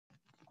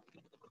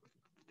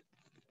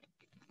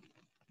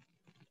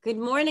Good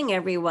morning,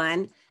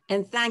 everyone,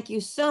 and thank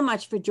you so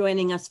much for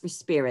joining us for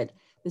Spirit,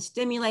 the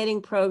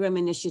stimulating program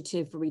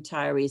initiative for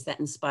retirees that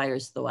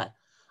inspires thought.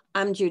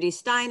 I'm Judy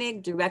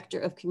Steinig, Director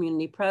of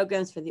Community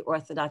Programs for the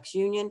Orthodox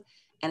Union,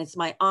 and it's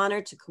my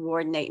honor to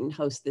coordinate and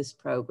host this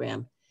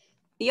program.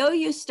 The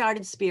OU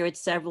started Spirit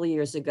several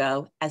years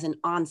ago as an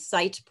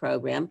on-site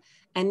program,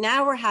 and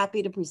now we're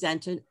happy to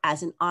present it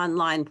as an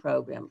online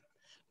program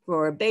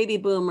for baby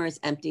boomers,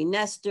 empty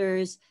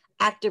nesters,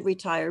 active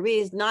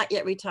retirees, not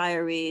yet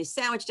retirees,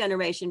 sandwich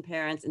generation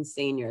parents, and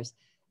seniors.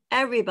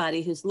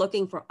 Everybody who's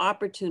looking for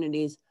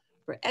opportunities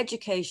for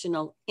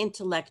educational,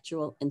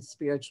 intellectual, and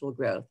spiritual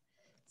growth.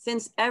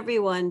 Since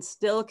everyone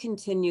still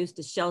continues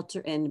to shelter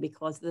in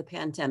because of the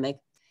pandemic,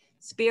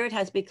 Spirit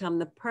has become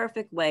the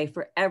perfect way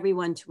for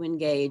everyone to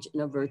engage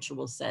in a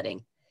virtual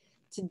setting.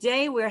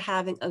 Today, we're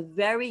having a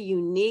very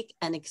unique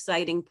and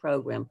exciting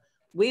program.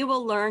 We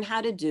will learn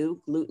how to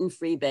do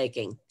gluten-free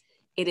baking.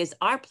 It is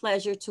our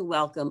pleasure to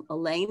welcome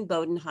Elaine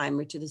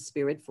Bodenheimer to the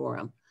Spirit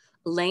Forum.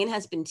 Elaine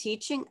has been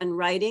teaching and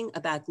writing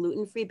about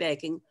gluten-free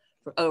baking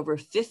for over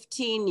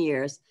 15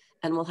 years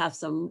and will have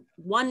some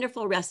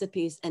wonderful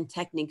recipes and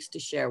techniques to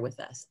share with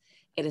us.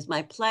 It is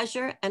my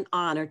pleasure and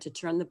honor to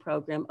turn the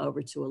program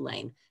over to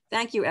Elaine.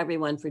 Thank you,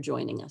 everyone, for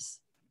joining us.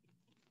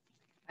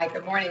 Hi,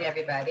 good morning,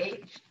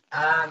 everybody.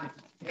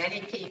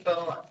 Many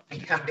people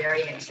become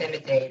very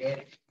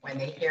intimidated when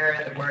they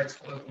hear the words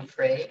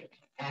gluten-free.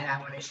 And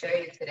I want to show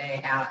you today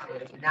how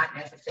it is not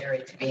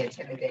necessary to be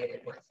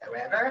intimidated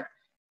whatsoever.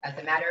 As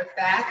a matter of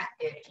fact,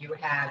 if you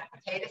have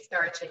potato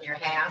starch in your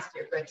house,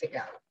 you're good to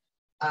go.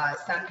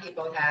 Some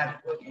people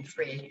have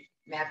gluten-free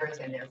members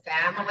in their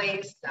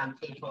families. Some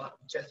people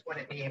just want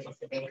to be able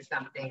to make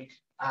something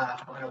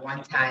on a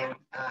one-time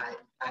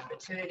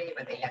opportunity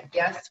when they have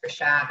guests for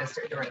Shabbos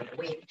or during the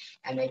week,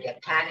 and they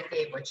get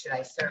panicky. What should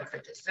I serve for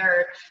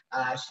dessert?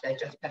 Should I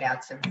just put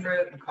out some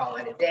fruit and call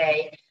it a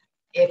day?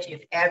 If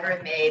you've ever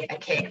made a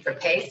cake for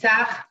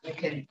Pesach, you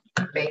can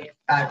make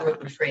a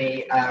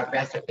gluten-free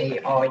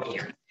recipe all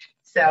year.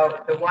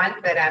 So the one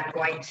that I'm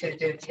going to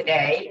do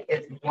today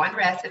is one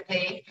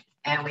recipe,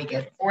 and we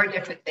get 4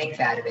 different things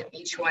out of it.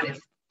 Each one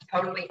is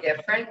totally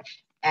different.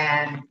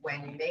 And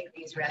when you make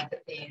these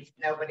recipes,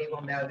 nobody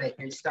will know that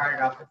you started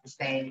off with the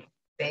same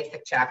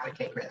basic chocolate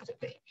cake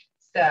recipe.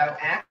 So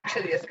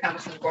actually, this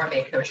comes from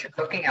Gourmet Kosher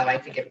Cooking. I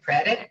like to give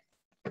credit.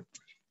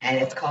 And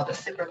it's called a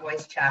super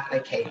moist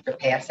chocolate cake for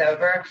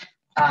Passover.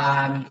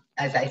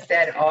 As I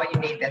said, all you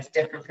need that's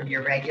different from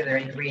your regular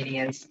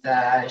ingredients,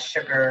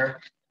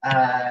 sugar,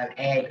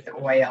 eggs,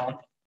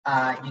 oil.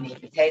 You need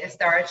potato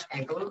starch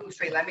and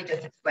gluten-free. Let me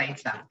just explain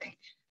something.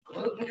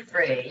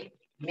 Gluten-free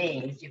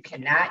means you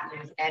cannot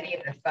use any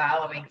of the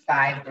following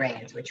 5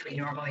 grains, which we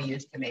normally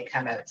use to make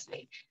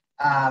hamotzi.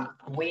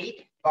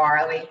 Wheat,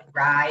 barley,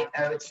 rye,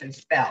 oats, and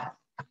spelt.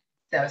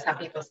 So some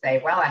people say,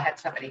 well, I had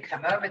somebody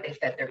come over, they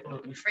said they're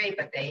gluten-free,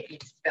 but they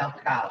eat spelt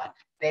challah.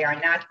 They are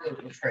not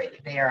gluten-free.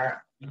 They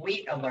are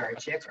wheat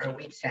allergic or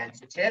wheat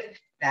sensitive.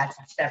 That's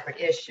a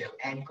separate issue.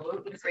 And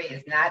gluten-free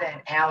is not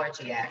an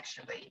allergy,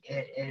 actually.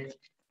 It is,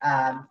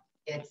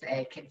 it's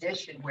a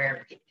condition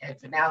where,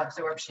 it's a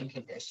malabsorption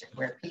condition,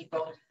 where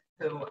people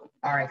who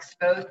are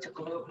exposed to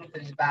gluten,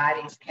 whose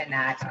bodies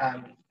cannot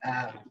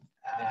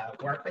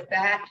work with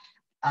that,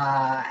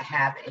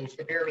 have a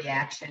severe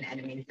reaction, and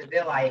it means the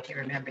villi, if you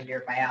remember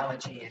your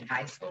biology in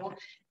high school,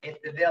 if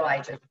the villi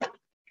just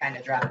kind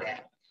of drop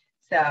dead.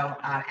 So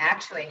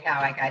actually how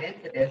I got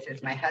into this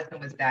is my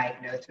husband was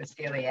diagnosed with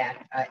celiac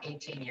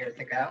 18 years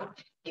ago.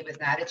 He was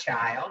not a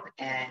child,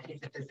 and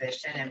he's a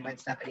physician, and when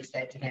somebody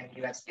said to him,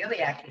 you have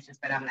celiac, he says,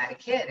 but I'm not a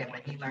kid. And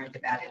when he learned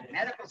about it in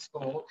medical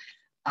school,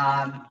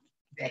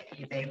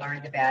 they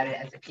learned about it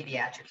as a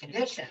pediatric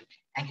condition,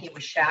 and he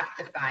was shocked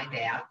to find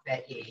out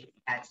that he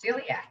had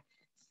celiac.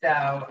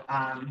 So,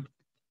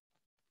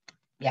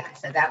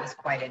 so that was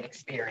quite an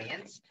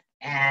experience.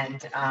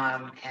 And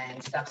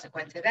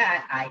subsequent to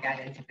that, I got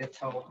into this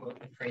whole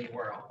gluten-free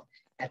world.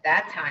 At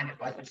that time, it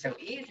wasn't so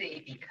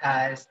easy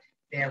because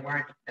there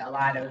weren't a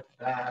lot of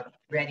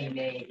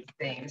ready-made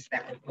things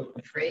that were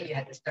gluten-free. You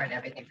had to start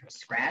everything from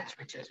scratch,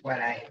 which is what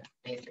I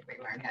basically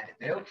learned how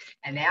to do.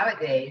 And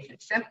nowadays,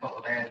 it's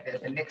simple.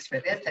 There's a mix for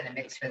this and a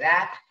mix for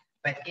that.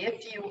 But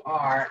if you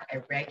are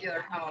a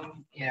regular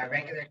home,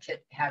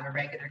 have a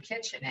regular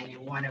kitchen and you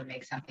want to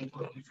make something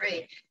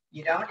gluten-free,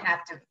 you don't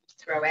have to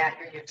throw out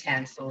your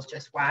utensils,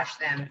 just wash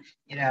them,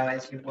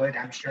 as you would,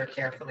 I'm sure,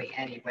 carefully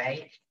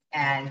anyway,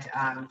 and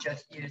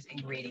just use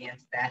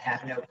ingredients that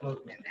have no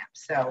gluten in them.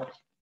 So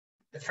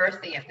the first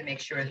thing you have to make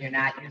sure is you're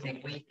not using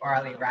wheat,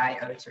 barley, rye,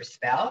 oats, or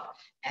spelt.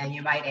 And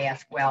you might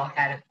ask, well,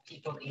 how do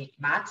people eat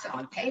matzah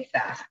on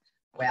Pesach?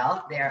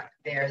 Well,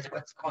 there's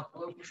what's called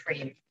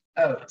gluten-free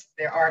oats.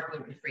 There are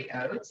gluten-free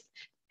oats,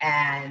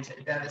 and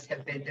those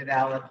have been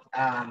developed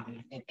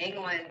in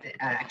England,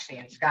 actually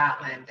in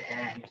Scotland,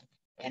 and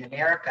in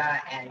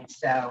America. And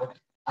so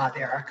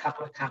there are a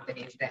couple of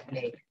companies that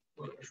make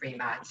gluten-free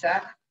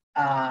matzah.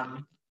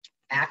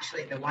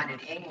 Actually, the one in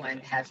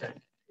England has a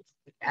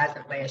as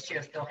of last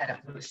year, still had a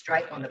blue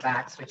stripe on the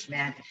box, which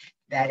meant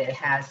that it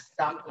has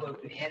some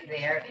gluten in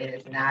there. It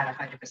is not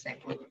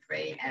 100%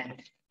 gluten-free,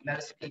 and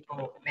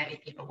many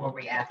people will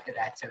react to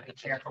that. So be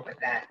careful with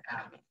that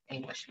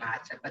English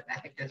matzo. But I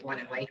think there's one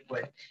in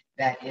Lakewood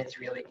that is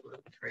really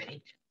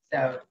gluten-free.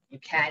 So you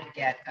can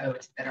get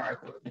oats that are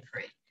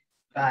gluten-free.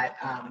 But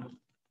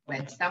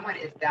when someone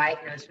is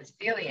diagnosed with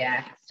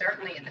celiac,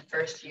 certainly in the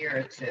first year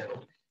or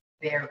two,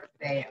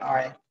 they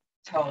are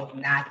told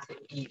not to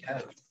eat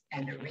oats,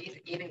 and the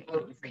reason, even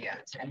gluten-free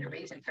oats. And the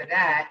reason for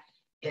that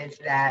is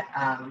that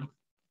my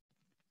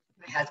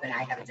husband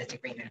and I have a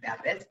disagreement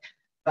about this,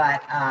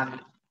 but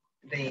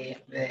the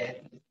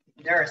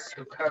nurse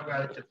who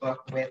co-wrote the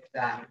book with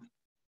I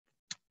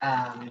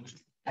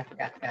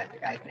forgot the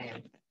guy's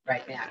name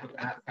right now,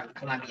 from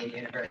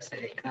Columbia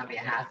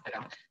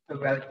Hospital, who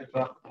wrote the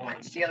book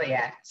on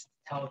celiac,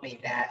 told me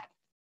that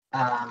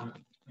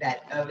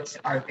that oats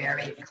are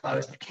very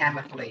close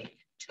chemically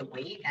to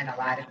wheat, and a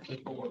lot of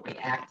people will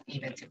react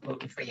even to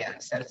gluten-free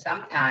oats. So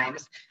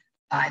sometimes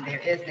there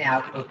is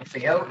now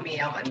gluten-free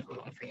oatmeal and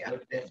gluten-free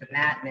oat this and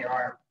that, and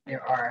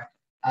there are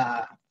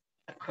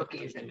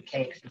cookies and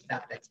cakes and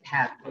stuff that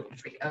have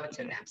gluten-free oats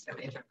in them. So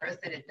if a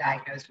person is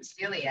diagnosed with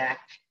celiac,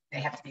 they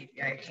have to be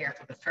very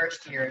careful the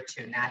first year or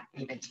two not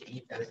even to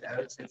eat those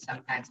oats, and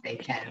sometimes they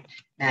can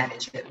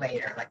manage it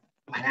later. Like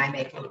when I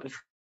make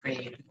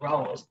gluten-free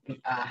rolls,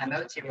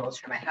 hamotzi rolls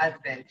for my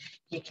husband,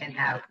 he can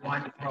have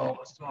one roll,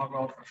 a small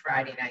roll for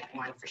Friday night,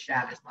 one for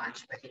Shabbos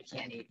lunch, but he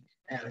can't eat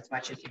as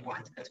much as he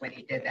wants, because when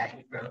he did that,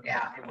 he broke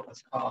out in what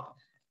was called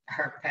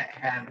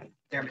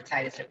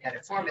dermatitis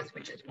herpetiformis,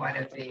 which is one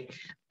of the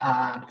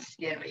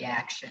skin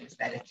reactions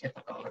that is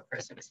typical of a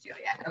person with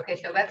celiac. Okay,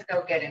 so let's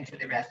go get into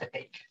the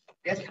recipe.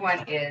 This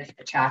one is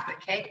a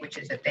chocolate cake, which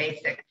is a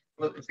basic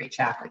gluten-free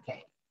chocolate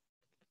cake.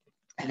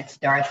 And it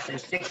starts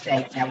with 6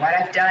 eggs. Now, what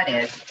I've done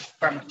is,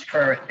 for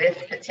this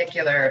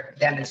particular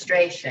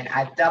demonstration,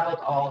 I've doubled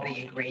all the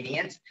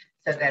ingredients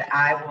so that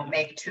I will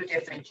make 2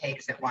 different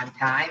cakes at one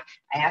time.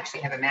 I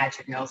actually have a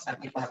magic mill. Some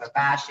people have a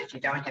Bosch. If you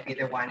don't have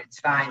either one,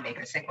 it's fine. Make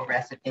a single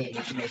recipe, and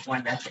you can make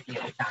 1 recipe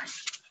at a time.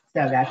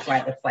 So that's why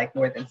it looks like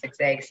more than 6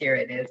 eggs. Here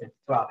it is. It's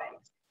 12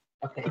 eggs.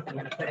 Okay, so I'm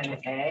going to put in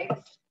the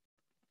eggs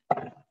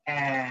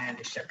and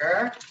the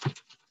sugar.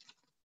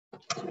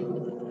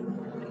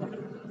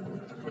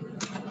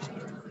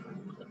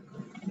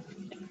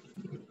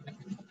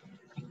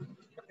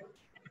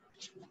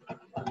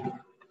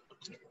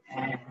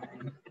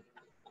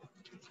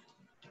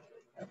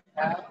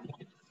 And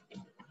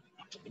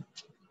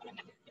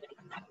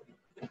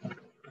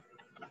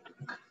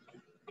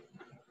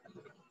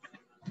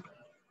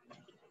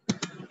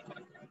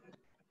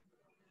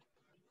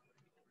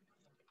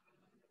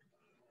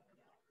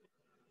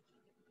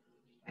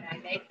when I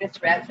make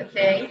this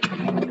recipe,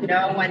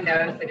 no one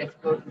knows that it's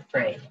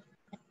gluten-free.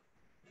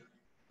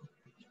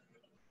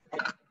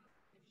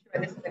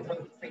 Sure, this is a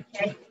gluten-free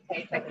cake. It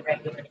tastes like a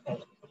regular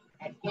cake.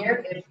 And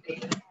here is the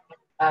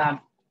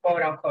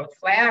quote-unquote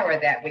flour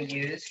that we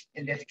use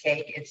in this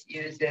cake. It's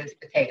used as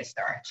potato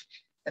starch.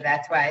 So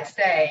that's why I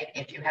say,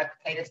 if you have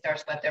potato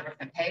starch left over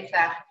from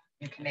Pesach,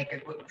 you can make a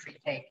gluten-free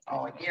cake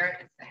all year.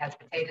 It has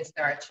potato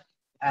starch.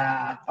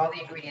 All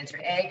the ingredients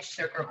are eggs,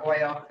 sugar,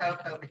 oil,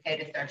 cocoa,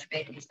 potato starch,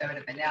 baking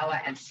soda,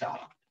 vanilla, and salt.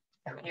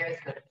 So here's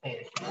the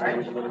potato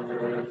starch.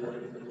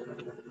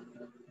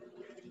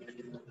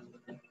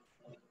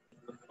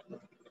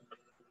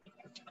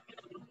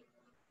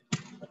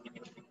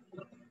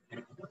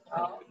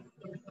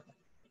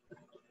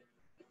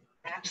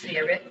 Actually,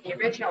 the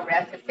original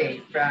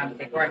recipe from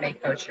the Gourmet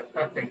Kosher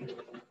Cooking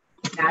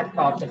is not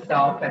called the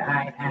salt, but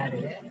I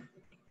added it.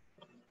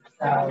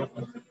 So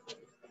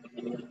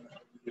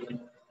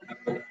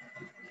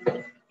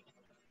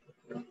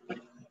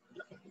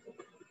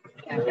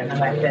I'm going to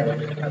let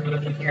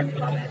this, be careful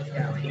while that's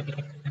going.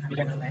 I'm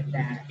going to let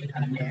that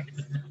mix.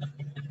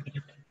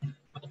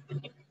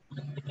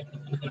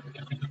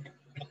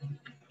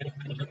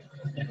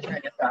 Turn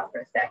this off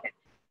for a second.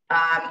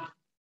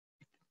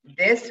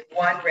 This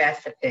one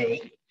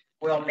recipe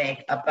will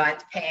make a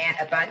bundt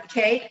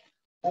cake,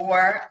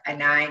 or a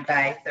 9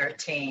 by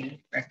 13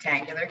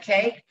 rectangular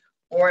cake,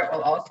 or it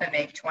will also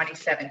make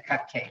 27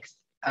 cupcakes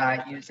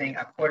using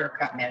a 1/4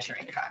 cup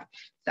measuring cup.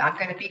 So I'm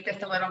going to beat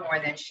this a little more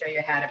and then show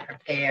you how to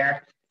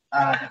prepare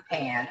the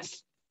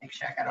pans. Make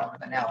sure I got all the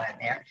vanilla in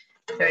there.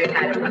 Show you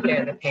how to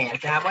prepare the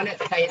pans. Now I want to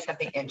tell you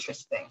something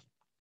interesting.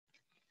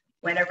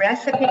 When a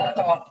recipe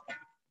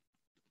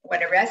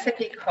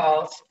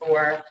calls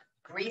for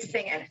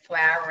greasing and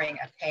flouring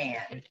a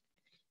pan,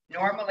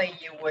 normally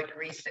you would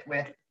grease it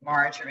with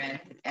margarine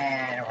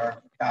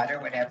or butter,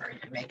 whatever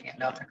you're making it,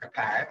 milk or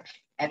carb,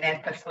 and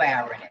then put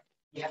flour in it.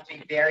 You have to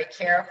be very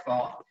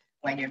careful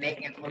when you're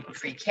making a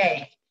gluten-free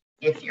cake.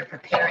 If you're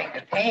preparing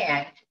the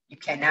pan, you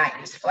cannot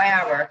use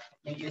flour,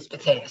 you use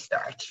potato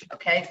starch.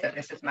 Okay, so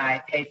this is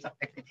my Pesach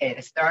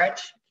potato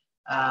starch.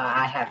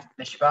 I have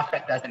mishpacha,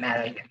 it doesn't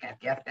matter, you can have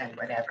geffen,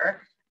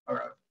 whatever,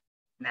 or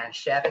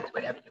manischewitz,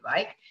 whatever you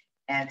like.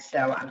 And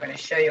so I'm going to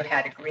show you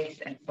how to grease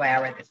and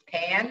flour this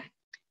pan.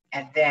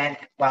 And then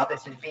while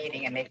this is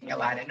beating and making a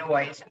lot of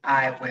noise,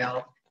 I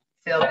will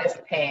fill this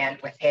pan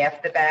with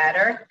half the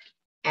batter.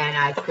 And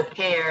I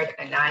prepared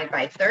a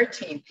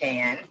 9x13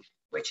 pan,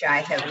 which I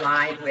have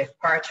lined with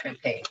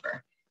parchment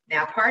paper.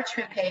 Now,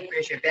 parchment paper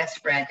is your best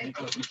friend in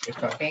gluten-free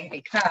cooking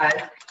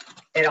because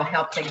it'll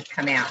help things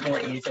come out more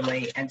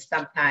easily. And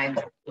sometimes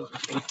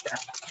gluten-free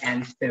stuff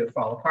tends to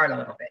fall apart a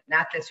little bit.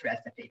 Not this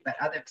recipe, but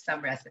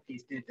some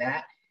recipes do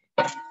that.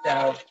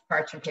 So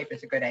parchment paper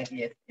is a good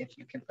idea if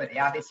you can put it.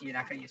 Obviously, you're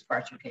not going to use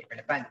parchment paper in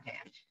a bun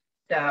pan.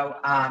 So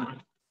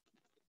I'm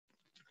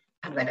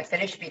going to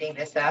finish beating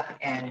this up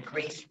and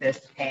grease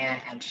this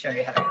pan and show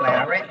you how to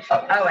flour it. Oh,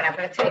 and I'm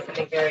going to tell you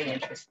something very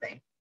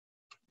interesting.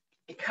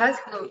 Because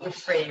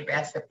gluten-free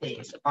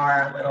recipes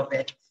are a little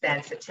bit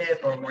sensitive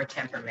or more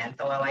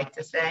temperamental, I like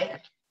to say,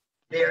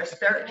 there are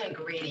certain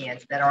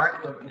ingredients that are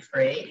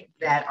gluten-free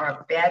that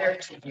are better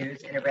to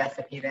use in a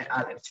recipe than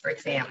others. For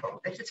example,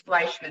 this is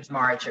Fleischmann's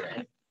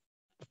margarine.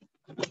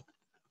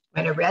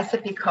 When a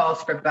recipe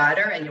calls for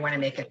butter and you want to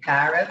make it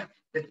pareve,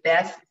 the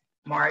best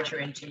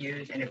margarine to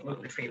use in a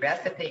gluten-free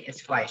recipe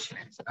is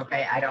Fleischmann's.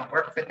 Okay, I don't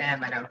work for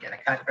them, I don't get a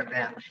cut from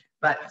them,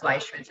 but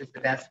Fleischmann's is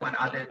the best one.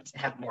 Others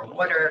have more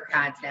water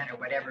content or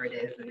whatever it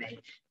is, and they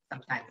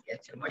sometimes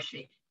get too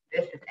mushy.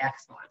 This is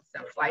excellent.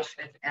 So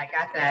Fleischmann's, I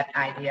got that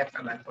idea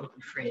from a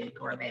gluten-free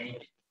gourmet,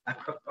 a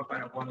cookbook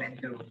on a woman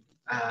who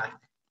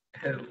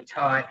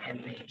taught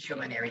in the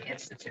Culinary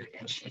Institute,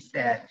 and she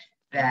said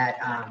that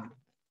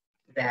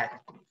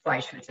that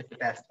Fleischmann's is the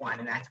best one,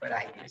 and that's what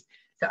I use.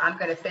 So I'm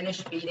going to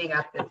finish beating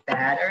up this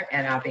batter,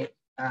 and I'll be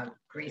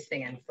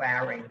greasing and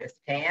flouring this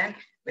pan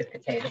with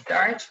potato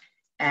starch.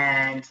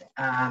 And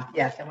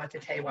yes, I want to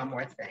tell you one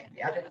more thing.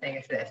 The other thing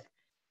is this.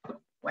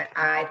 When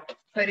I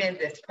put in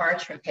this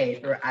parchment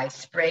paper, I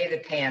spray the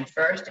pan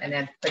first and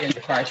then put in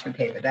the parchment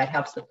paper. That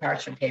helps the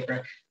parchment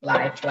paper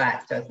lie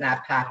flat so it's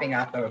not popping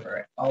up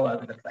all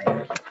over the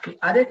place. The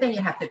other thing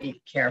you have to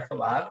be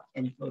careful of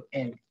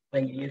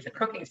when you use a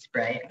cooking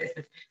spray,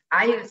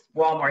 I use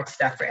Walmart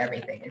stuff for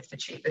everything. It's the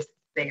cheapest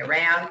thing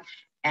around,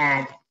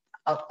 and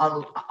a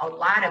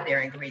lot of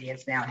their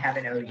ingredients now have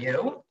an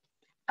OU,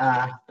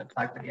 the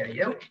plug for the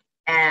OU,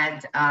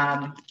 and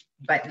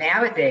but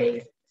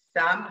nowadays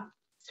some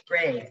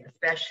sprays,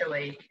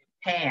 especially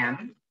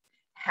Pam,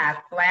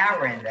 have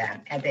flour in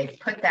them, and they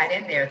put that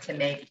in there to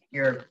make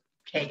your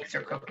cakes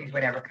or cookies,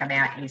 whatever, come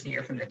out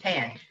easier from the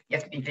pan. You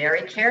have to be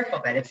very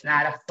careful that it's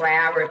not a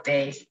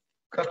flour-based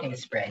cooking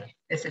spray.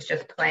 This is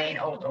just plain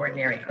old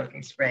ordinary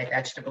cooking spray,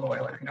 vegetable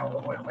oil or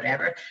canola oil,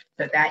 whatever.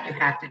 So that you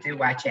have to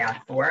watch out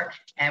for.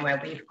 And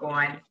when we've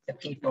gone to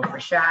people for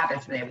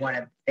Shabbos and they want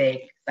to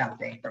bake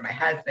something for my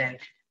husband,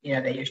 you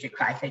know, they usually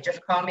call. I say,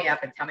 just call me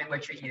up and tell me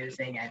what you're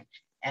using,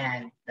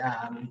 and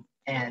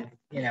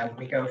you know,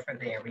 we go from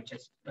there. We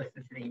just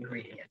listen to the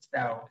ingredients.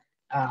 So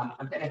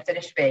I'm going to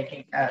finish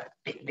beating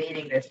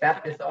this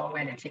up. This all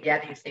went in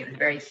together. You see, it was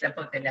very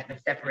simple. Didn't have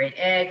to separate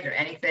eggs or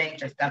anything.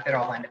 Just dump it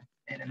all in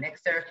a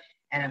mixer,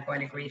 and I'm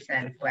going to grease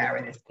and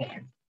flour this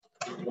pan.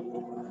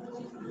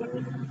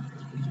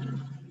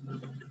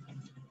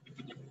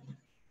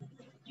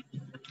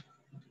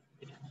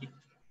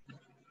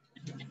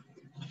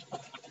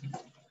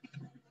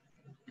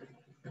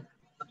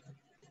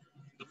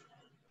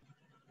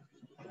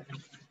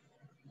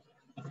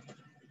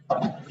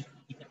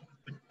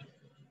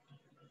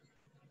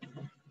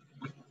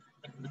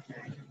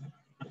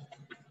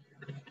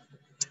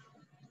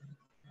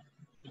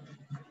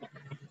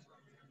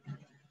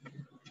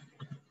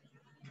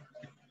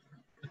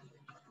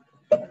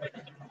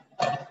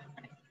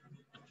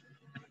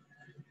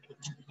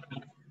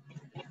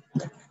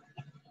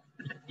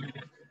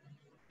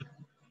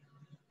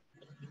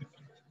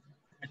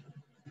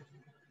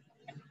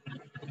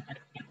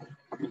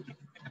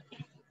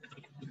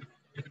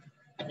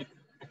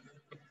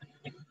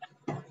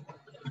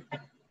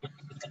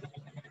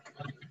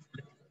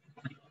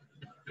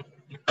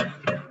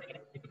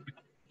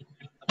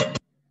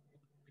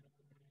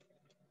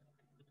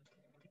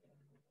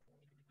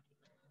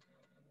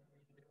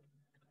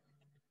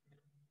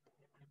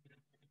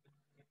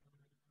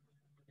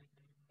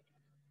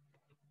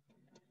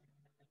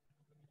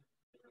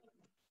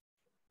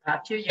 A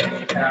few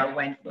years ago,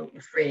 when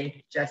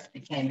gluten-free just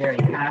became very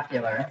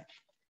popular,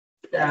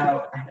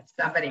 so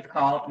somebody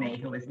called me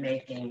who was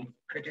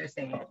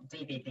producing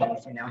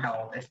DVDs, you know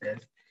how old this is,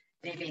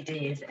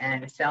 DVDs,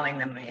 and selling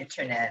them on the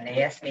internet. And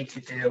they asked me to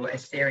do a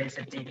series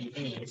of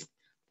DVDs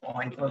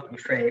on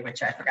gluten-free,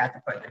 which I forgot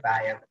to put in the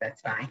bio, but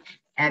that's fine.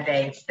 And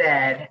they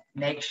said,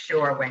 make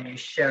sure when you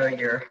show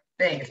your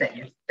things that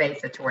you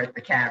face it towards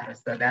the camera.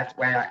 So that's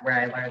where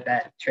I learned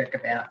that trick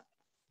about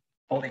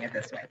holding it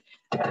this way.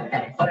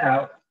 Okay,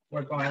 so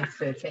we're going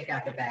to take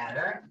out the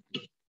batter.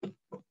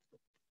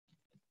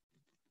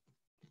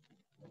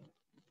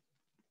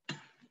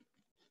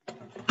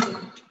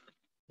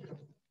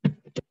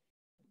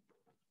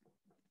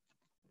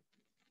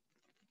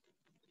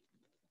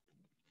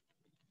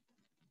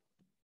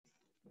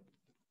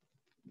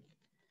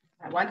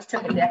 I once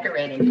took a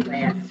decorating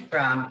class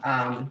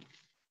from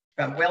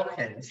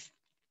Wilkins,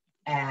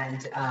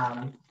 and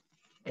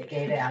they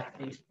gave out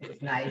these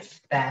nice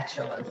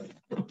spatulas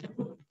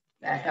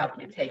that help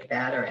you take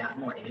batter out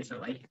more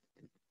easily.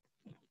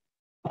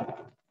 So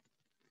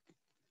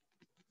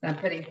I'm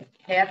putting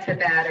half the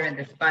batter in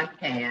this bundt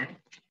pan,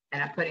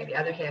 and I'm putting the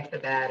other half the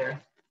batter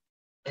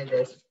in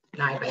this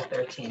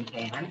 9x13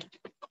 pan.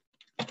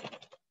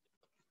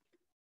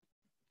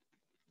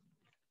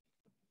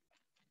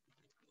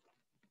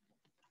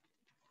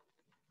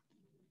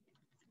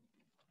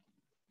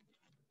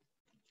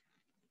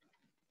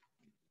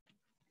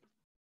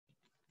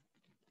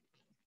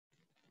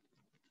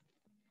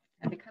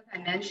 And because I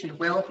mentioned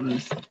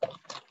Wilton's,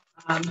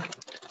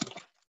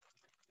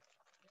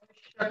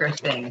 sugar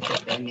things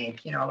that they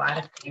make, you know, a lot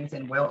of things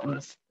in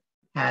Wilton's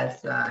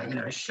has, you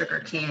know, sugar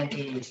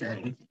candies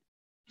and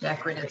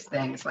decorative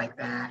things like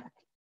that.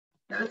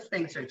 Those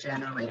things are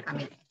generally, I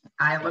mean,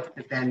 I looked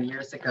at them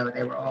years ago.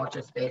 They were all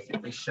just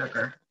basically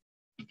sugar,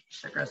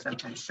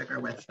 sometimes sugar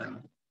with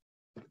some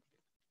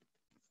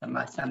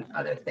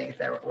other things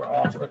that were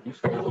all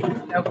gluten-free.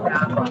 No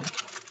problem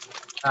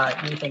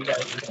using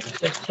those.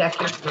 Just check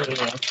your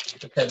ingredients,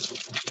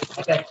 because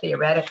I guess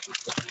theoretically,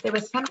 there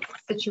was some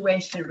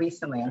situation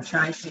recently, I'm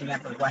trying to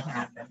remember what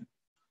happened,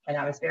 and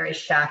I was very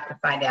shocked to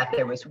find out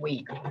there was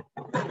wheat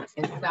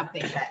in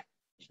something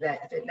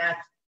that did not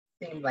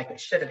seem like it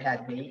should have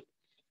had wheat.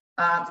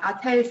 I'll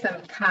tell you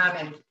some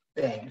common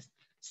things.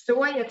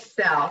 Soy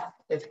itself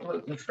is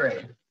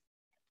gluten-free.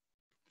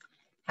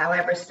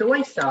 However,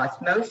 soy sauce,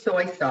 most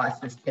soy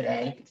sauces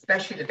today,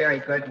 especially the very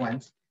good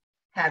ones,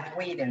 have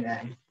wheat in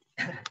them.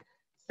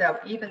 So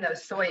even though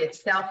soy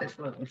itself is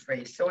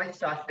gluten-free, soy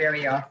sauce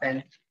very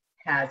often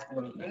has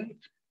gluten.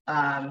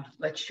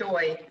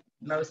 Choy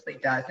mostly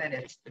doesn't.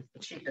 It's the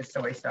cheapest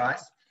soy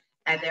sauce.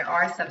 And there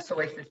are some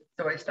soy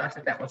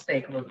sauces that will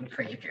say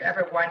gluten-free. If you're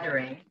ever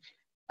wondering,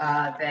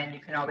 then you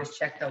can always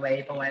check the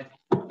label, and,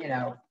 you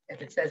know,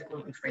 if it says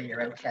gluten-free,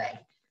 you're okay.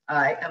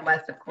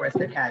 Unless, of course,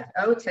 it has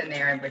oats in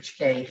there, in which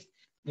case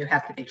you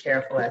have to be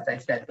careful, as I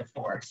said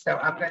before. So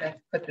I'm going to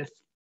put this,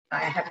 I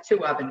have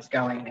 2 ovens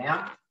going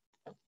now.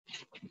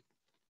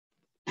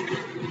 I'm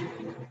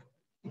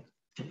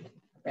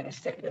going to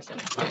stick this in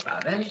the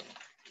oven.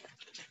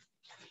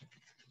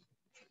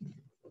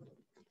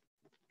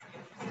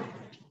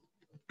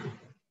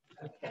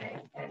 Okay,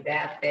 and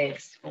that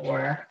bakes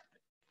for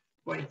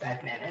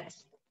 45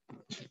 minutes.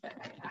 Set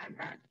my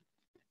timer.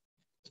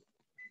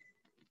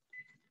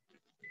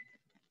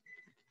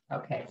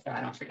 Okay, so I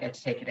don't forget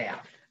to take it out.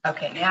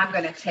 Okay, now I'm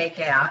going to take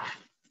out,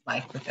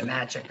 like with the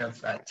magic of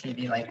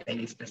TV, like they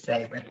used to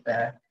say with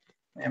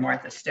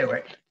Martha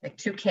Stewart, the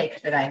 2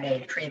 cakes that I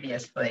made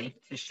previously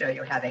to show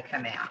you how they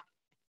come out.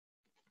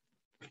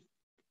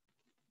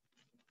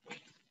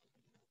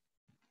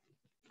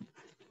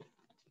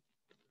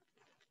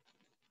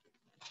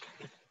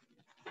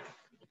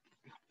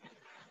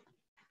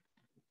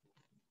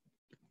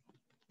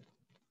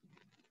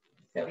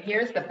 So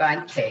here's the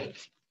bundt cake,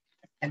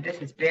 and this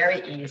is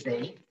very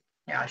easy.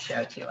 Here, I'll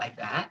show it to you like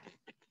that.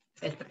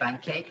 It's the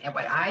bundt cake, and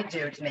what I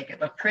do to make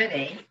it look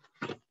pretty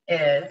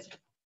is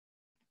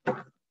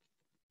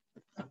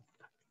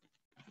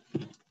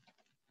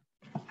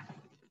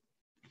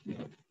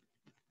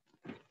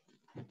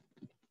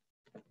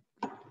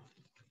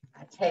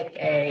I take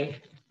a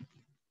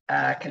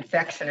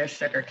confectioner's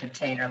sugar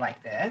container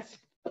like this,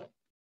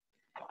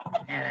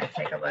 and I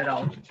take a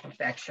little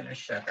confectioner's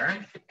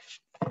sugar,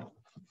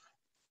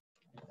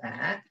 like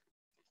that.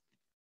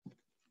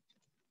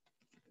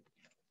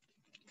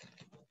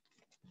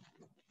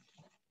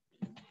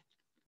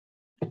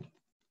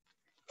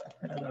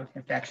 Put a little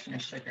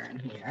confectioner's sugar in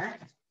here.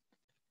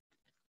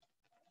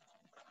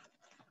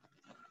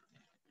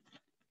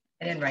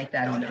 I didn't write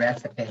that on the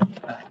recipe,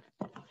 but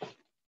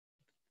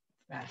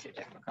not too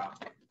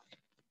difficult.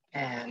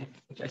 And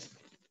just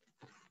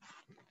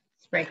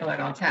sprinkle it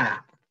on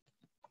top.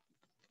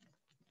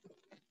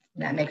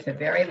 And that makes a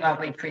very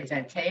lovely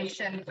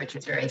presentation, which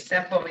is very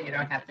simple. You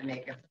don't have to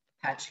make a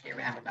patchwork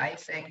around with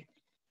icing,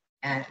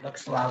 and it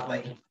looks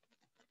lovely.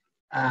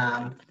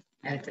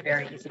 And it's a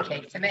very easy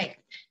cake to make.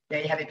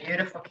 There you have a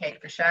beautiful cake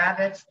for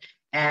Shabbos,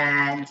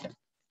 and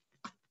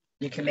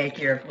you can make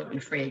your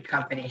gluten-free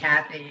company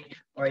happy,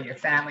 or your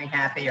family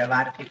happy. A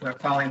lot of people are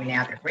calling me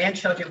now. Their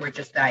grandchildren were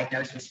just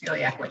diagnosed with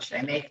celiac. What should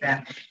I make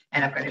them?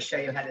 And I'm going to show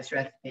you how this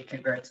recipe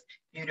converts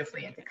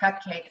beautifully into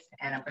cupcakes.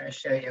 And I'm going to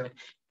show you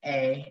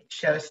a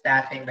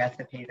show-stopping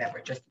recipe that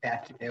we're just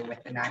about to do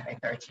with the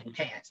 9x13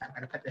 pan. So I'm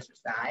going to put this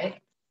aside.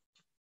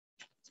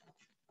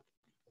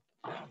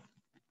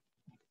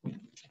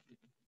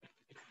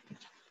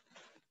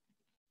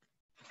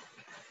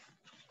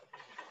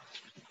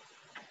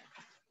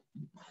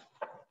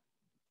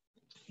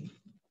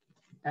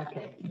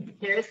 Okay,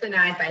 here's the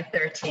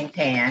 9x13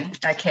 pan,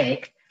 a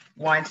cake,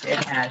 once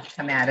it has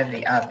come out of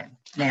the oven.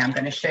 Now I'm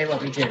going to show you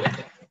what we do with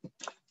it.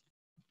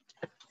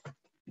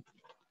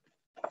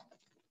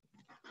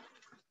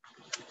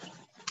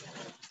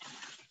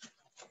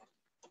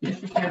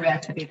 This is a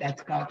recipe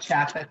that's called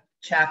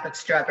chocolate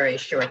strawberry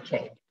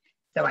shortcake.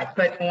 So I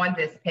put on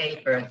this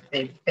paper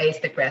the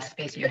basic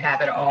recipe, so you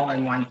have it all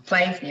in one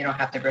place and you don't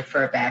have to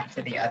refer back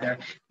to the other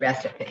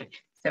recipe.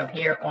 So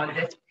here on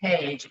this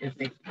page is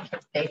the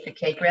basic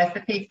cake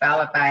recipe,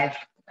 followed by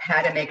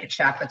how to make a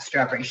chocolate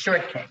strawberry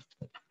shortcake.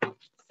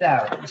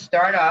 So we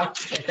start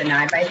off with the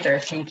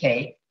 9x13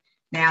 cake.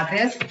 Now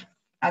this,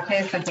 I'll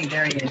tell you something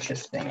very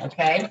interesting,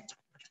 okay?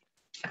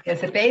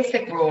 There's a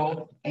basic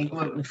rule in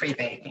gluten-free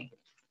baking.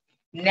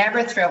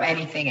 Never throw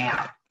anything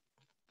out.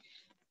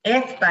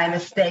 If by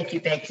mistake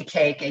you baked a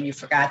cake and you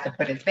forgot to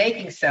put in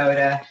baking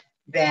soda,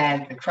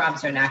 then the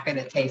crumbs are not going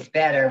to taste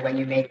better when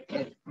you make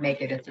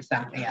it into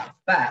something else.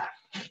 But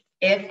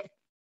if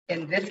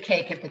in this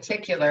cake in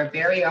particular,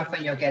 very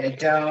often you'll get a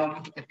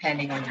dome,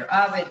 depending on your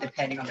oven,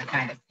 depending on the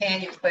kind of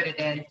pan you put it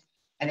in.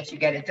 And if you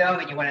get a dome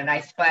and you want a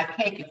nice flat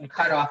cake, you can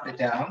cut off the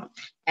dome.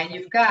 And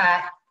you've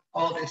got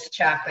all this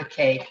chocolate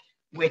cake,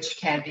 which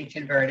can be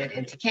converted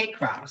into cake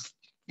crumbs.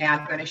 Now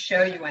I'm going to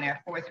show you in our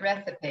fourth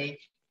recipe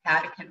how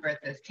to convert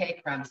those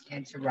cake crumbs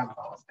into rum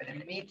balls. But in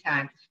the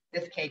meantime,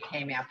 this cake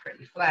came out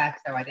pretty flat,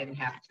 so I didn't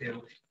have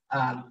to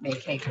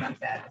make cake crumbs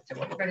out of it. So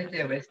what we're going to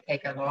do is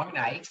take a long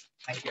knife,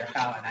 like your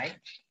hollow knife,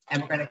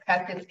 and we're going to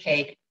cut this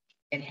cake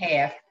in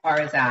half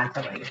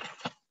horizontally.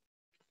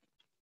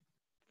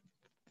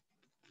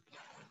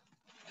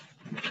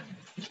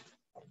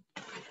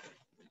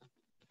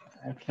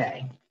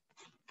 Okay.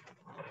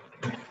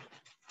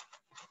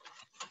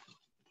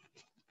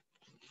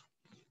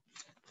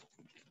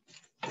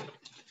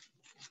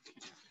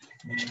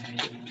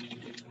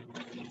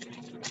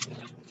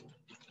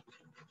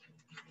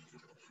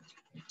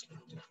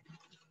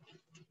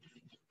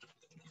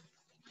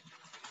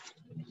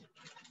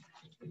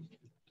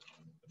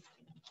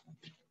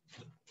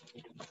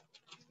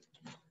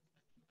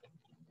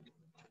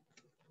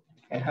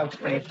 Okay,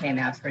 hopefully it came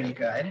out pretty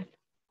good.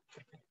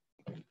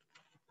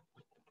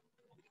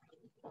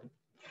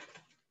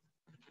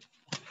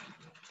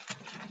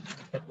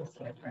 Put this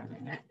here for a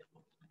minute.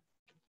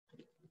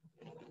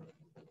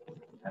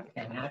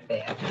 Okay, not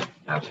bad.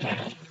 Okay,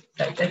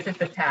 so this is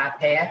the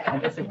top half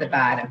and this is the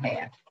bottom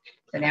half.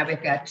 So now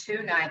we've got two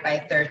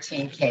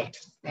 9x13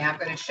 cakes. Now I'm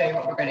going to show you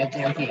what we're going to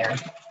do here.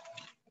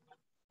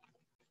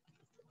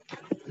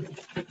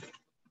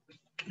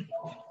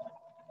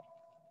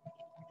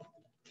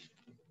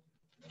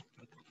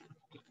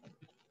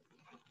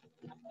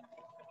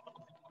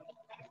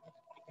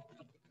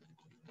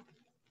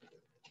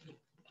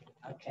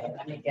 Okay,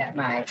 let me get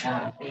my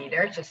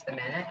beater, just a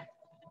minute.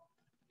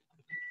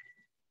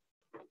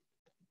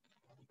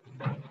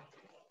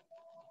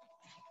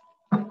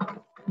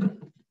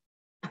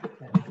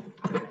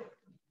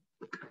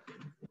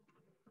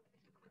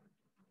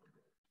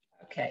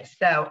 Okay,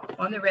 so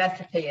on the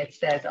recipe, it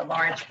says a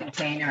large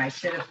container. I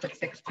should have put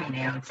 16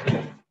 ounces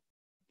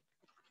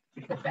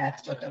because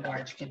that's what the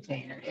large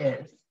container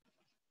is.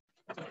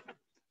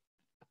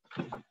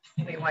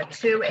 We want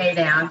two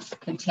 8-ounce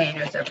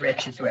containers of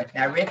Rich's Whip.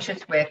 Now,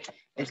 Rich's Whip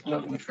is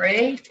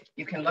gluten-free.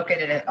 You can look at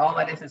it, all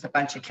it is a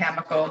bunch of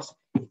chemicals.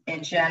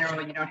 In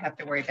general, you don't have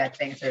to worry about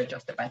things that are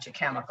just a bunch of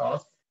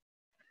chemicals.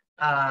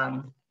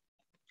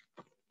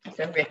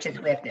 So Rich's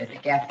Whip is a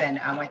Geffen.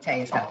 I'm going to tell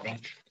you something.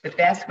 The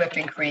best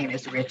whipping cream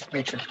is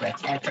Rich's Whip.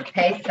 And for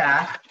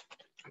Pesach,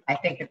 I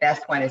think the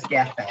best one is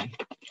Geffen.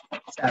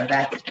 So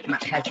that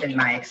has been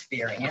my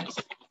experience.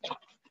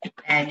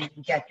 And you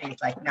can get these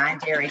like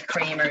non-dairy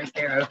creamers.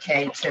 They're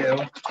okay too.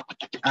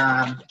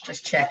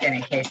 Just check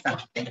in case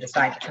they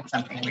decide to put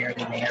something weird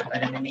in there.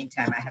 But in the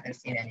meantime, I haven't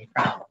seen any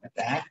problem with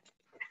that.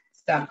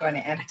 So I'm going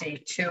to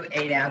empty two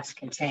 8-ounce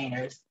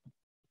containers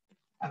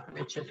of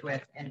Rich's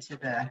Whip into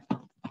the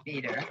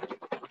beater.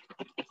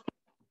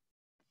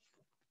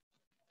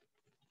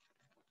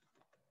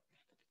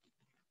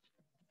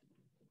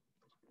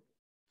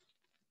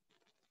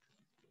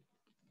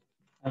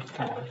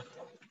 Okay.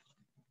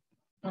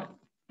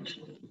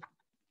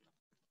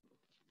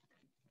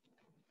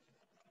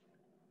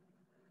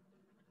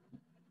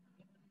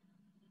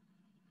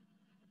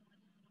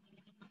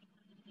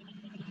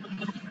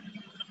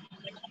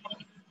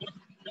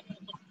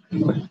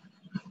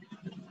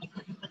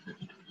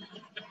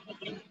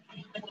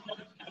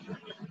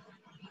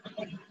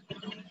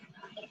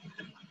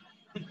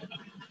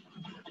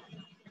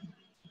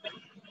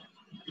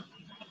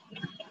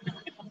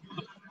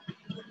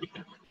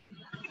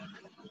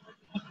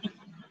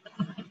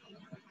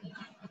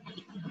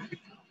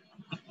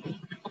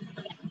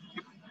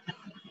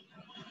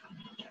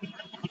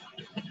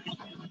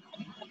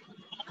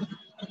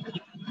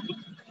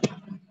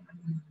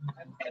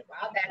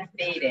 While that's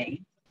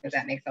beating, because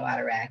that makes a lot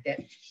of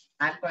racket,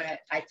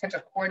 I took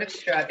a quart of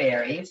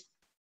strawberries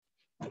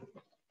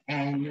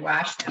and you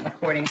wash them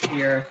according to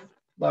your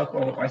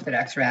local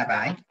Orthodox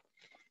rabbi.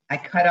 I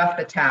cut off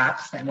the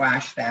tops and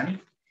wash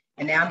them.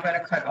 And now I'm going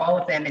to cut all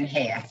of them in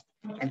half.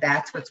 And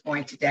that's what's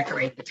going to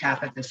decorate the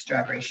top of the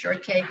strawberry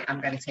shortcake.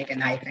 I'm going to take a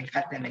knife and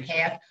cut them in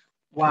half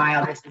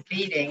while this is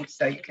beating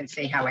so you can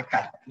see how I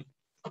cut them.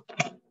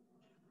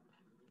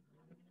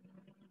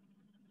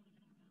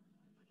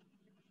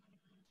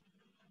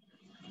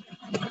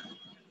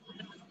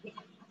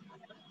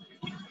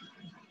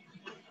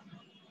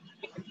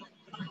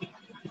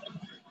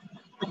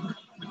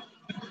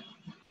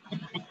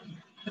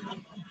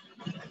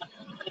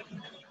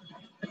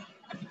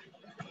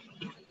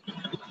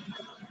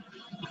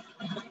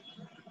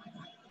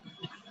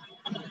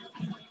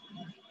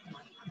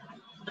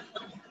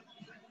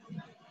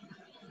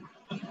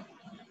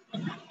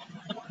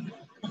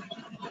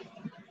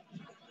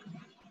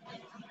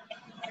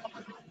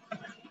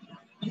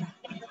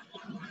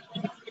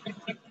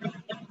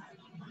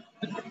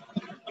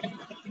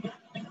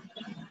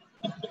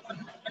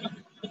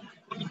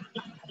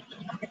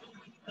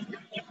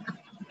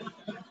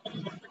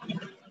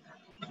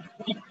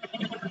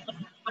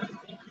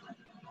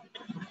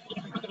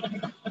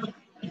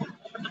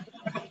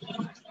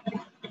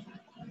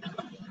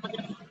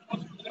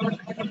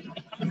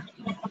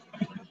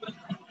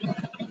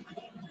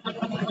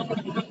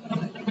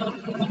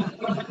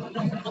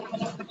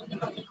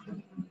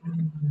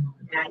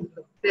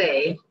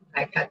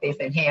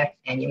 in half,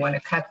 and you want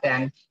to cut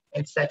them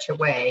in such a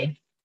way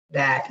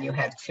that you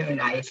have two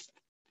nice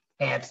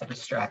halves of a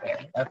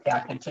strawberry. Okay,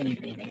 I'll continue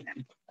beating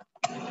them.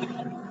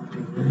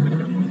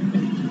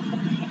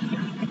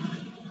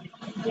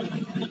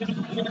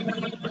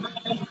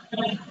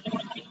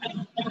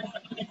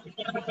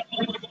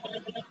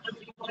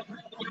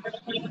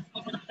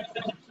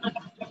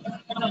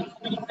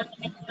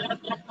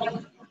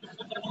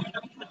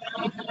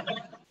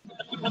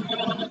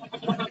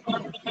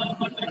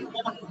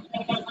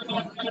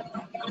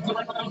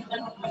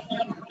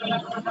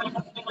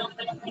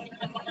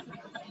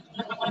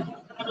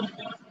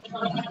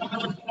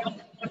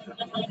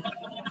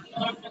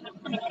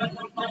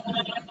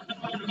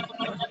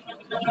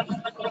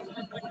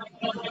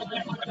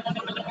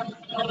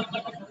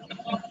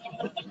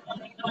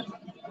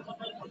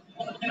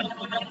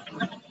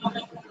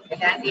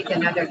 That needs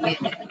another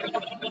minute,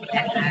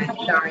 and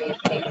I'm sorry it's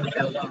taking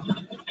so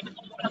long.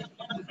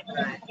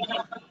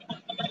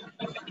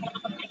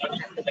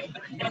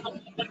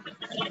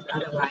 But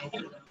otherwise,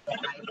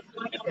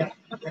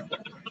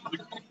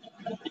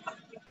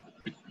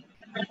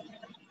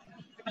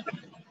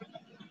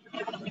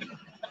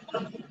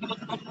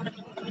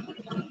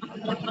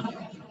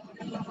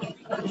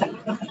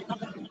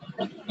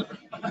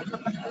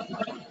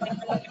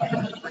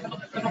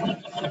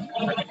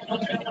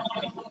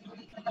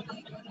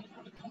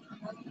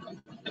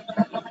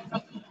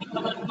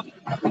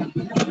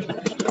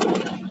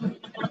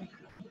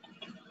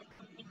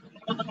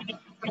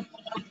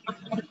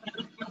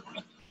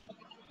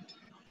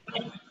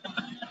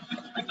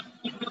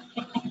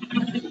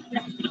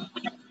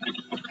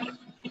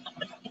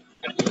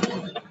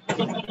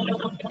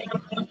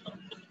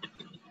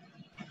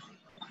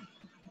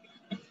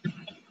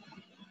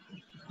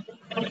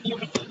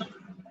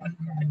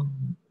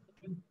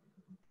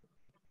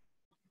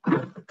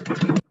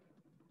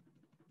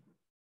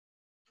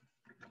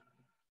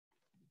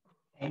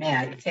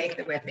 now you take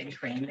the whipping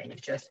cream that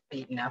you've just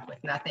beaten up with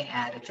nothing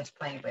added, just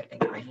plain whipping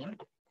cream,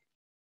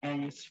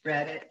 and you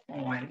spread it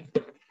on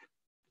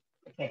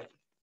the cake.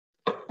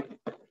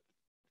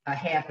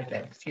 Half of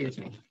it, excuse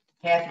me.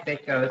 Half of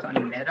it goes on the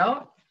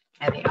middle,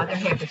 and the other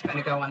half is going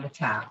to go on the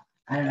top.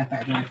 I don't know if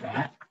I read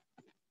that.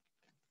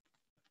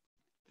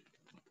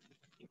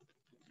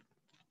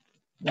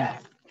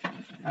 Yes.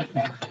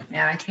 Okay.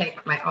 Now I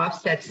take my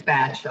offset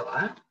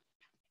spatula.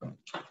 Which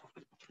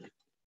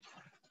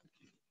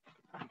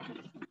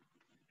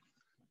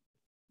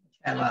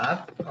I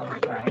love. Oh,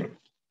 right.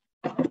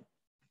 Which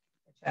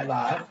I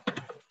love.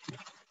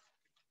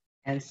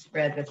 And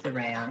spread this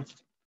around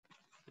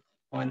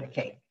on the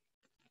cake.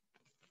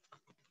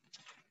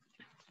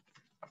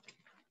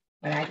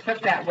 When I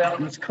took that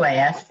Wilton's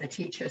class, the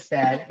teacher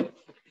said,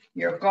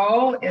 your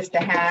goal is to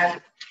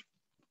have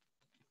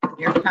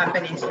your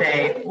company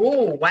say,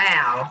 oh,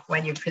 wow,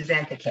 when you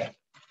present the cake.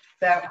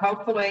 So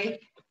hopefully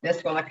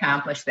this will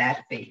accomplish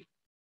that feat.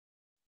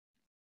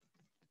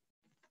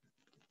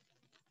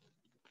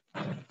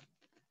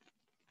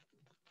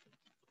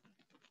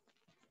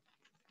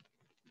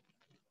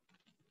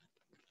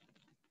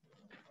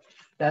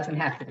 Doesn't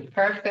have to be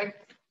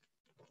perfect,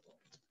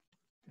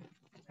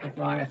 as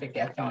long as it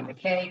gets on the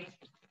cake.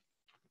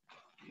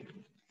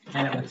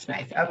 And it looks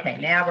nice. Okay,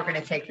 now we're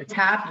going to take the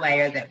top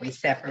layer that we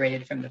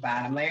separated from the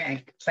bottom layer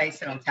and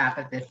place it on top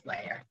of this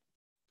layer.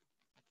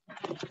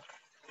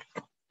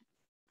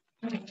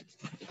 Okay,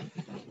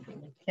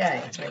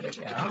 there we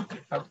go.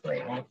 Hopefully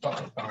it won't fall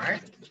apart.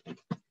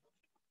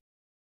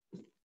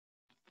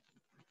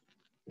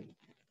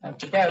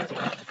 Okay,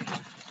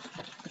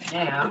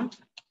 now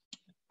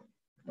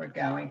we're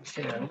going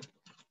to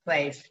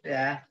place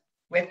the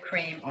whipped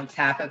cream on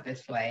top of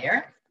this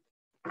layer.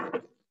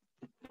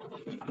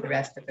 The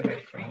rest of the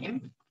whipped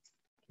cream.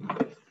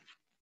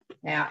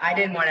 Now, I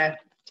didn't want to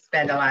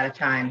spend a lot of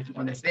time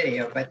on this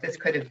video, but this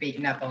could have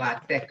beaten up a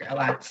lot thicker, a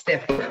lot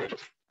stiffer.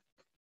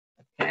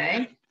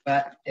 Okay,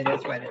 but it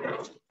is what it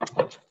is.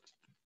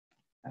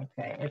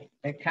 Okay, it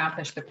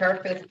accomplished the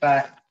purpose,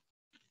 but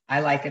I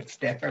like it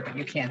stiffer, but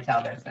you can't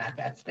tell that it's not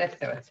that stiff,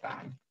 so it's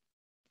fine.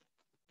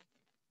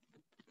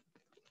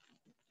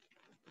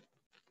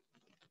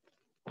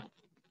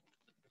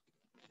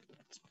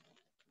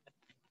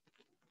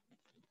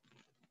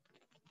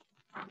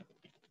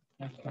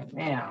 Okay,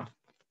 now.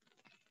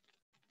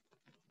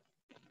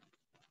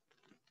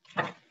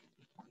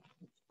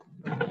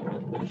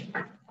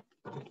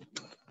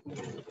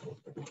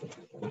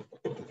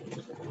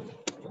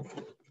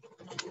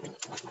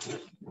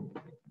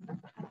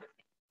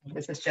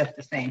 This is just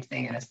the same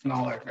thing in a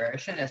smaller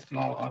version, a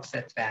small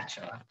offset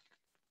spatula.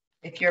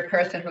 If you're a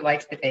person who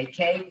likes to bake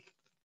cake,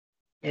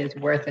 it is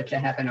worth it to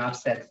have an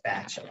offset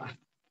spatula.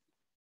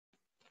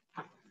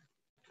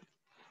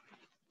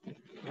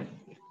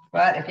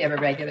 But if you have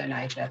a regular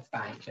knife, that's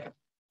fine too.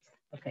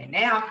 Okay,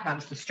 now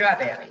comes the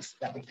strawberries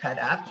that we cut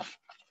up.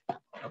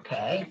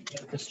 Okay,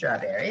 the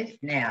strawberries.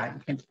 Now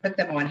you can put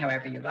them on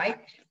however you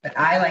like, but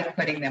I like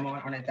putting them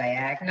on a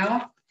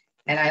diagonal,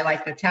 and I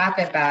like the top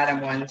and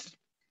bottom ones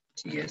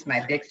to use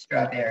my big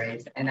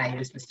strawberries, and I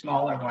use the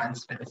smaller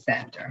ones for the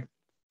center.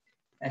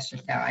 That's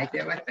just how I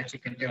do it, but you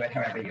can do it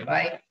however you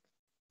like.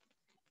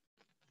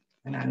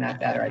 And I'm not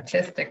that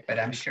artistic, but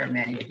I'm sure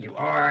many of you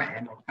are,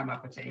 and we'll come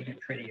up with an even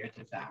prettier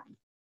design.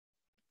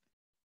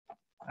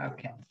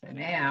 Okay, so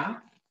now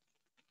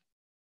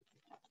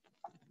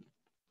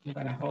I'm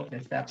going to hold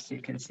this up so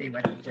you can see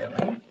what I'm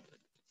doing.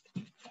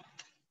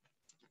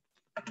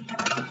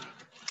 I'm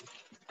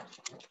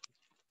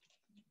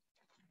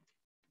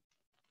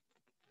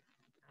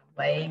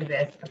laying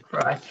this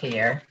across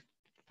here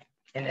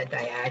in a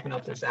diagonal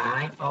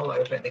design all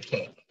over the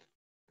cake.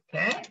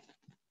 Okay?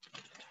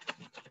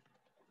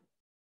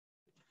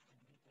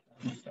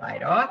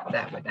 Slide off,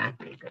 that would not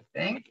be a good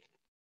thing.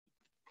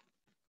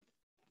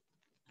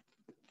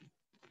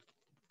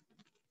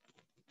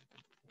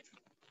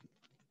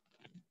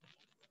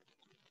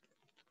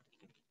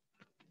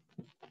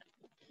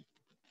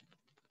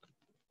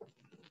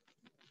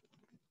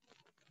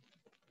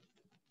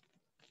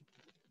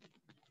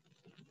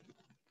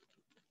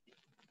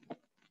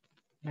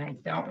 I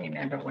don't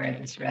remember where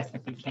this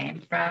recipe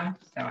came from,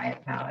 so I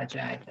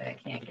apologize that I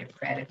can't give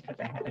credit because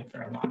I had it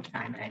for a long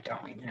time and I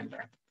don't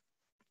remember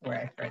where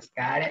I first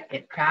got it.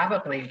 It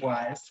probably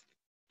was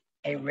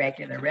a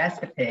regular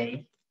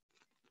recipe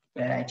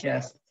that I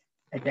just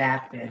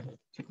adapted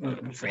to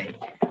gluten-free.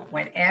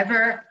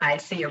 Whenever I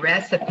see a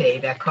recipe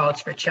that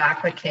calls for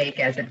chocolate cake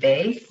as a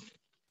base,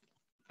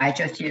 I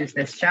just use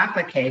this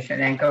chocolate cake and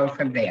then go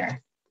from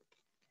there.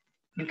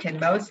 You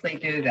can mostly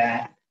do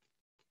that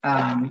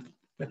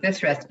with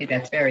this recipe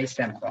that's very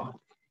simple.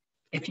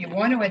 If you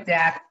want to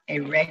adapt a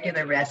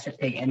regular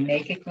recipe and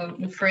make it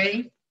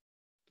gluten-free,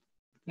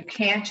 you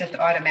can't just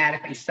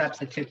automatically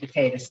substitute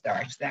potato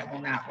starch. That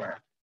will not work.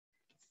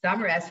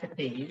 Some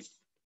recipes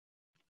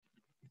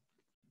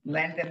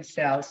lend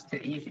themselves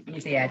to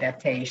easy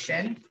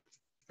adaptation.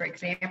 For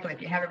example,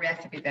 if you have a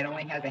recipe that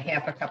only has a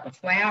half a cup of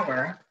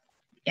flour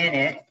in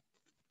it,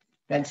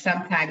 then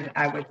sometimes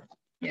I would,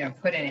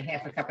 put in a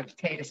half a cup of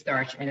potato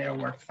starch and it'll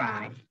work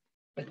fine.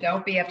 But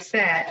don't be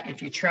upset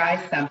if you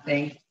try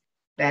something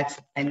that's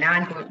a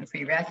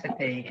non-gluten-free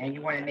recipe and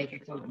you want to make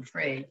it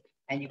gluten-free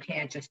and you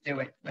can't just do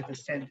it with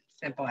a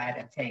simple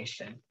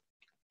adaptation,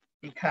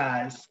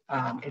 because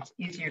it's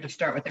easier to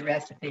start with a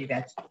recipe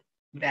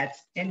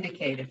that's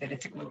indicated that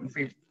it's a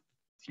gluten-free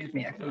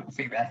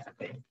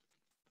recipe,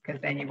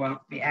 because then you won't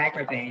be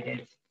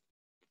aggravated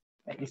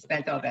that you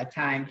spent all that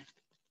time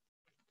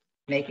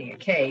making a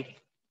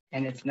cake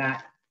and it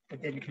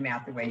didn't come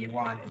out the way you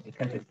wanted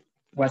because it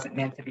wasn't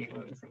meant to be a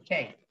gluten-free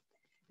cake.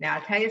 Now,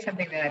 I'll tell you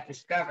something that I've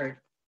discovered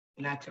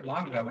not too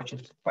long ago, which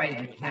is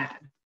quite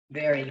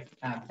very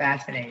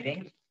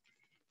fascinating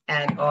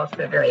and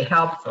also very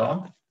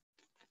helpful.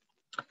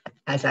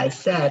 As I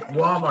said,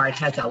 Walmart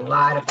has a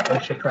lot of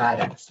kosher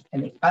products.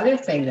 And the other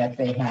thing that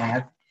they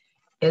have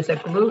is a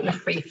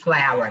gluten-free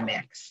flour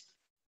mix.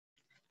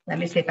 Let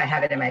me see if I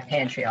have it in my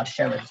pantry. I'll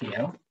show it to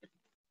you.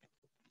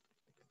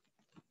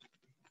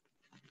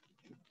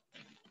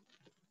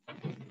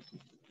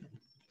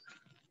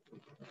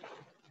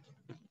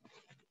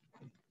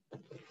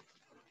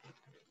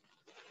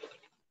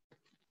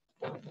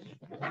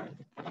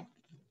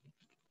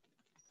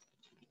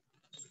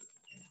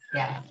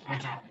 Yes, I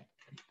have it.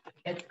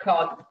 It's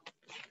called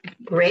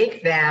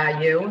Great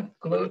Value,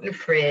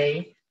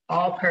 Gluten-Free,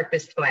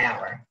 All-Purpose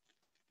Flour.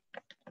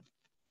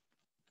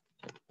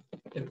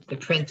 The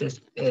print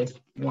is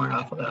worn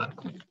off a little.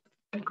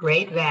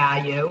 Great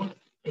Value,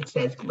 it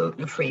says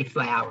gluten-free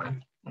flour.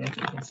 And if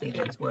you can see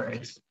those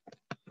words.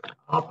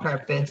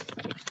 All-purpose,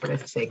 what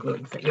does it say,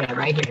 gluten-free? Yeah,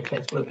 right here it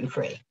says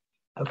gluten-free.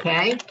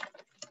 Okay?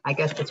 I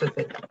guess this was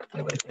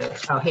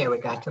oh, here we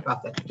go, I took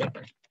off the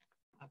sticker.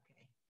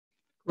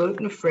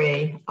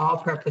 Gluten-free,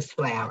 all-purpose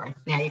flour.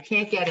 Now, you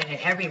can't get it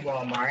at every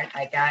Walmart.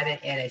 I got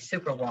it in a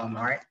super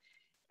Walmart.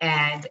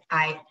 And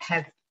I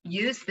have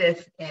used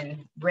this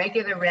in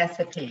regular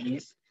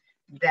recipes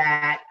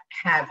that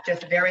have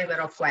just very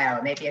little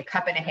flour, maybe a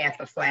cup and a half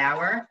of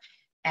flour,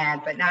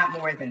 but not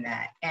more than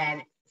that.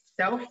 And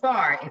so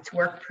far, it's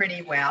worked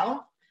pretty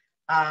well.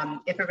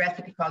 If a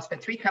recipe calls for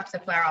 3 cups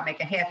of flour, I'll make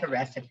a half a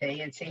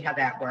recipe and see how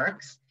that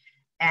works.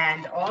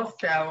 And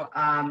also,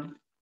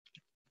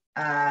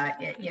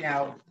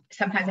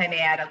 sometimes I may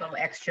add a little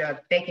extra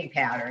baking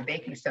powder or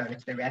baking soda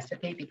to the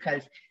recipe,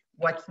 because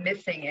what's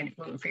missing in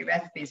gluten-free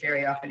recipes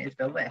very often is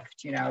the lift,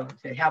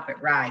 to help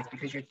it rise,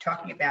 because you're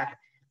talking about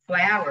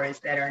flours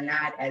that are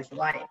not as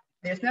light.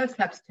 There's no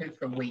substitute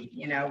for wheat,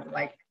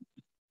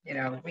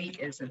 wheat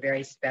is a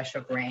very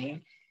special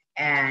grain,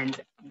 and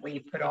we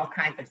put all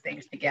kinds of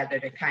things together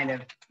to kind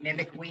of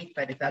mimic wheat,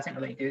 but it doesn't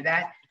really do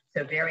that.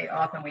 So very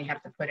often we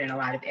have to put in a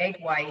lot of egg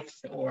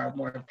whites or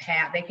more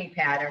baking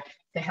powder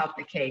to help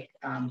the cake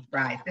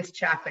rise. This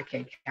chocolate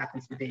cake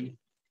happens to be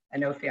a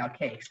no-fail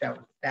cake, so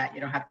that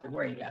you don't have to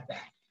worry about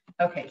that.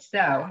 Okay,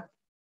 so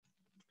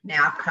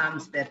now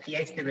comes the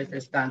pièce de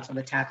résistance on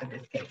the top of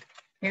this cake.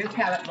 Here's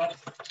how it looks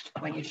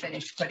when you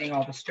finish putting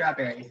all the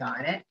strawberries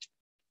on it.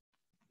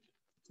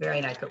 It's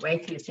very nice, but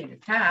wait till you see the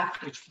top,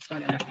 which is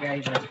going to look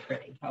very, very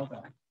pretty. Hold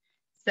on.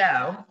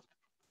 So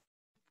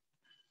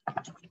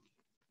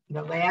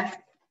the last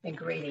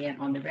ingredient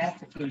on the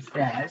recipe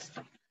says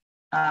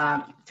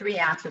 3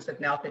 ounces of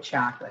melted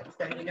chocolate.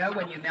 So you know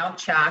when you melt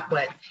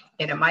chocolate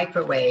in a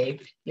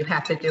microwave, you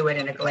have to do it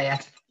in a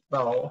glass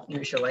bowl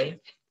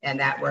usually, and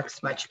that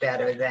works much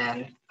better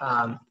than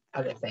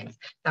other things.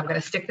 So I'm going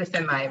to stick this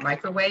in my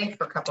microwave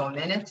for a couple of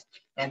minutes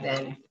and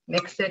then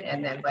mix it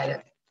and then let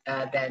it,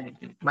 then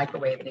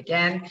microwave it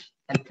again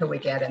until we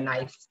get a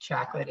nice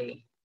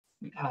chocolatey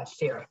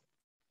syrup.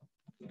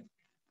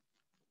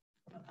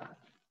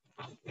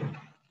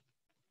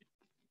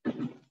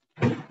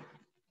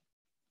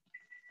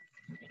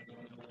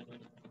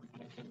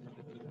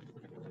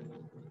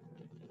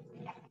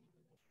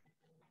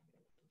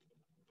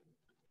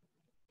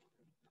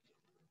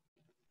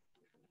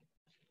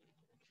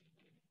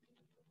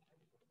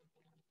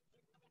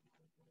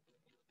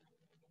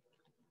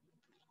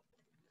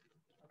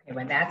 Okay,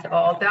 when that's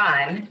all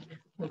done,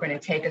 we're going to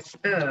take a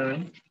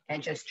spoon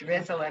and just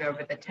drizzle it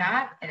over the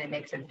top, and it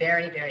makes a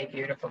very, very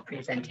beautiful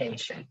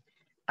presentation.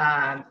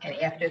 And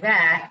after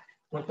that,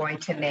 we're going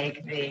to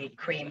make the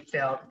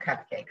cream-filled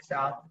cupcake. So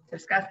I'll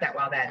discuss that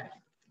while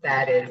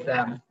that is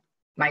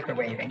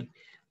microwaving.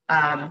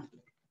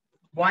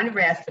 One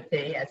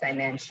recipe, as I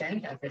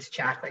mentioned, of this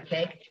chocolate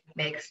cake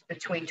makes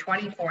between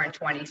 24 and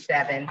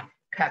 27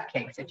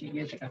 cupcakes. If you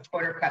use a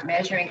 1/4 cup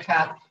measuring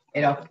cup,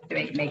 it'll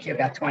make you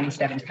about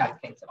 27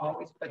 cupcakes.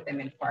 Always put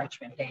them in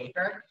parchment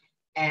paper.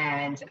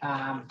 And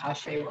I'll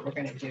show you what we're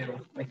going to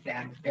do with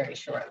them very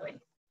shortly.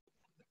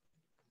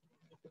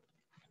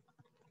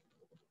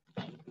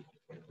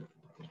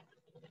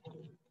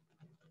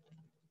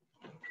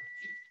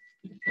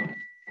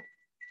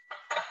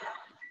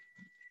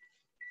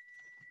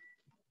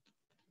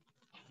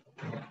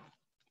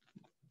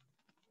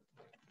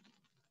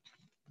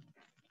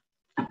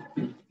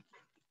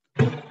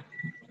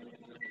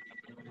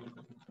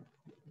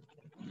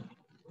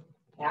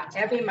 Now,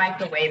 every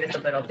microwave is a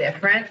little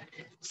different.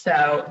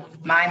 So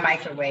my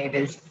microwave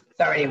is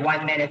already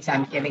 1 minute, so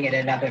I'm giving it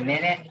another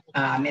minute,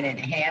 minute and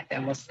a half,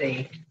 and we'll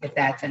see if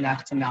that's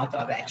enough to melt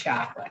all that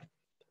chocolate.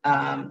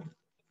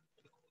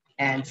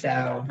 And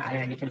so, I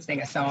don't know, you can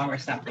sing a song or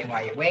something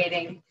while you're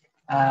waiting.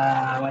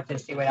 I want to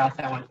see what else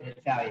I wanted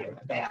to tell you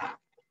about.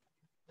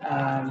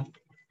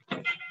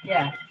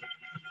 Yeah.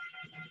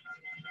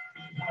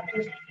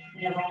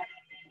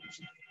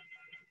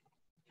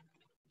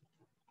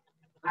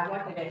 I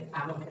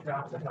wanted to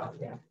drop it off,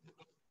 yeah.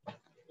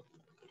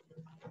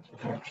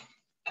 Okay.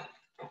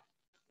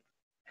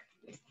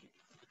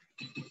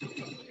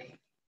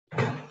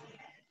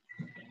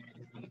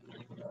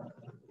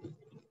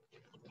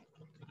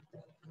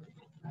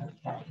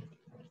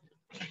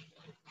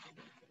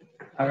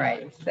 All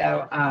right,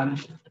 so,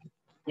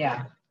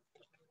 yeah.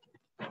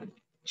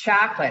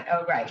 Chocolate,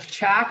 oh, right.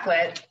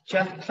 Chocolate,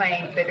 just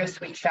plain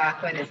bittersweet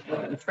chocolate is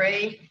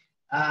gluten-free.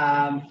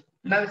 A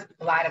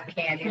lot of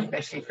candy,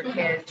 especially for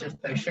kids,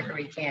 just those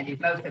sugary candies,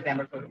 most of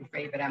them are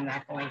gluten-free, but I'm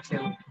not going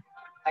to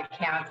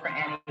account for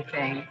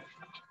anything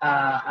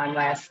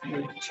unless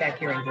you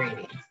check your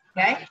ingredients,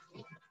 okay?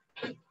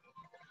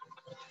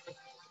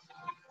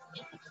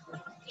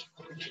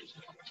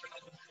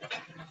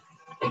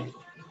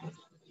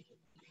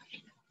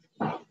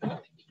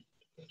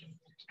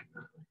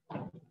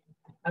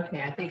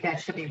 Okay, I think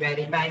that should be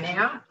ready by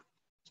now.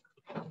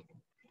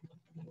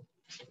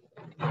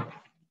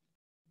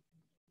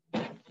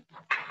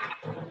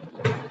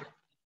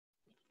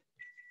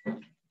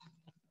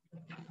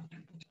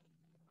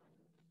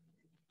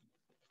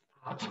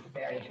 Oh, it's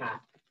very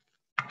hot.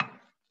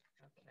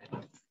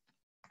 Okay.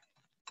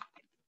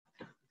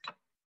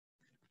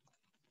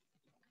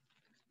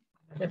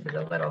 This is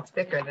a little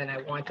thicker than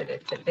I wanted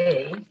it to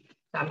be,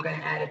 so I'm going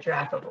to add a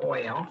drop of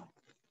oil.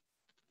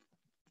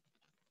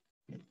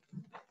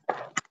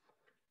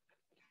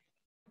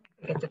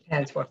 It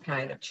depends what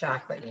kind of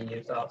chocolate you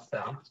use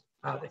also.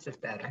 Oh, this is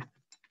better.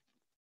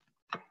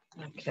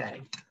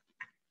 Okay.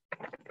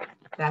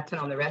 That's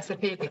on the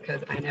recipe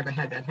because I never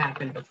had that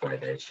happen before,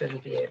 that it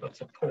shouldn't be able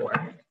to pour.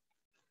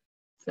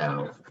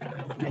 So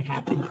it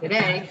happened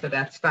today, so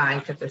that's fine,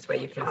 because this way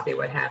you can see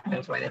what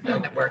happens when it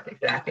doesn't work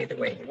exactly the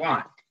way you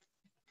want.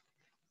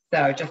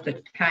 So just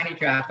a tiny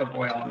drop of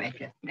oil will make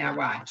it. Now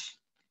watch.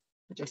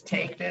 You just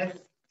take this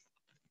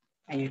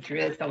and you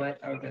drizzle it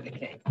over the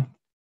cake.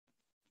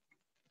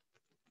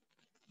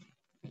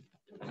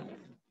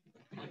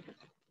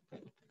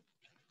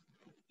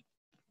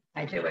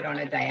 I do it on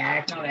a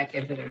diagonal. That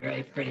gives it a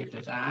really pretty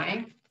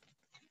design.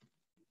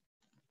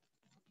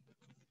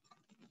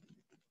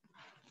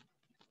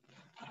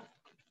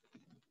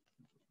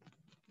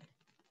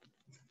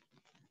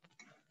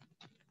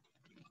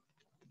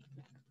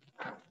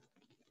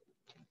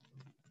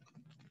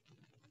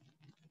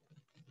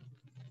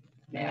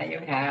 Now you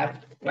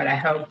have what I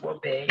hope will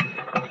be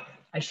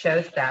a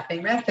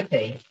show-stopping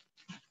recipe.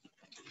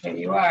 Here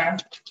you are,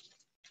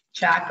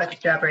 chocolate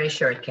strawberry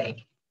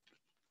shortcake.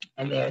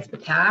 And there's the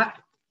top,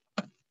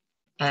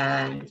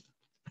 and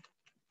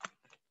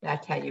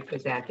that's how you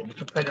present it. You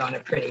can put it on a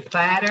pretty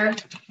platter,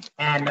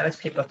 and most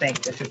people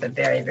think this is a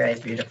very, very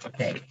beautiful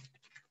cake.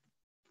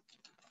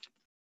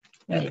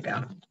 There you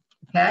go.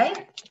 Okay,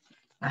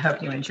 I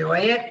hope you enjoy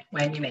it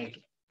when you make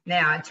it.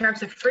 Now, in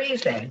terms of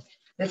freezing,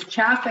 this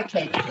chocolate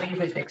cake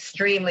freezes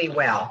extremely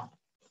well.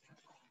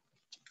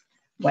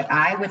 What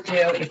I would do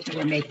if you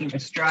were making the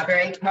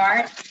strawberry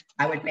part,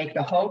 I would make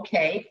the whole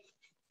cake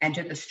and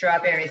do the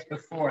strawberries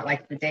before,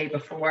 like the day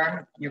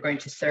before you're going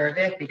to serve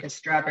it, because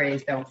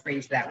strawberries don't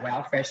freeze that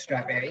well, fresh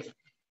strawberries.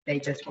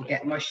 They just will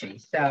get mushy,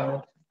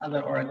 so a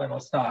little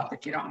soft.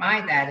 If you don't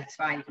mind that, it's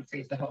fine, you can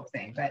freeze the whole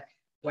thing. But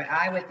what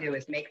I would do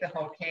is make the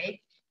whole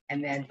cake,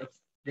 and then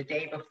the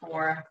day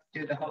before,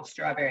 do the whole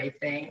strawberry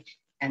thing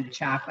and the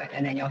chocolate,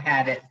 and then you'll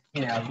have it,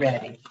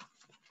 ready.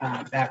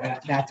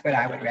 That's what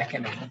I would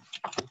recommend.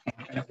 Okay,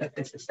 I'm going to put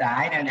this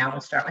aside, and now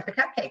we'll start with the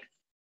cupcake.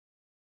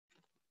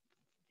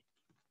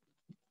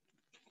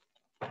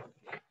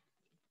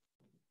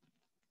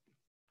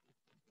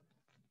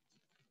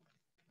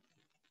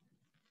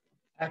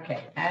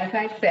 Okay, as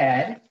I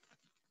said,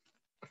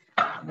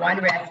 one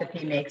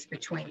recipe makes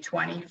between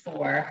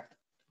 24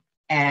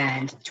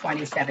 and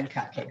 27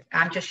 cupcakes.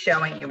 I'm just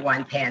showing you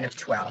one pan of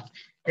 12.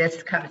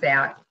 This comes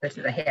out, this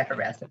is a half a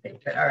recipe,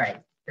 but all right,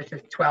 this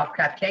is 12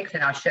 cupcakes,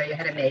 and I'll show you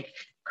how to make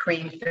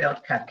cream-filled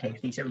cupcakes.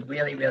 These are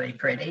really, really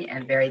pretty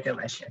and very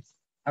delicious.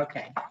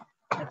 Okay,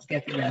 let's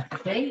get the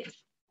recipe.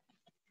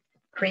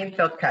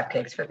 Cream-filled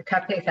cupcakes. For the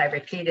cupcakes, I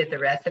repeated the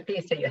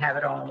recipe so you have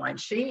it all on one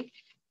sheet.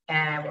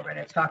 And we're going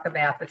to talk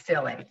about the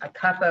filling. A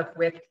cup of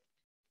whipped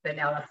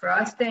vanilla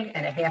frosting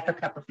and a half a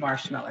cup of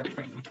marshmallow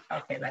cream.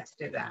 Okay, let's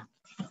do that.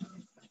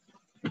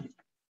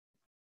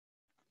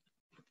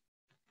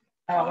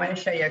 Oh, I want to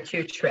show you a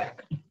cute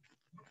trick.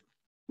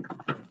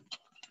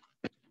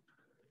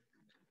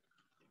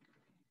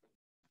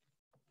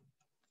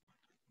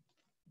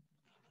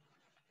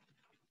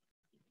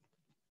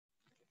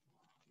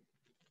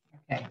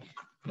 Okay,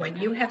 when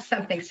you have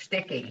something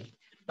sticky,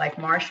 like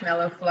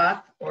marshmallow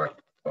fluff or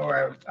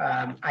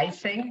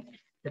icing,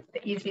 the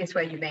easiest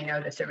way, you may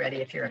know this already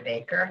if you're a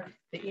baker,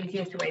 the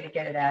easiest way to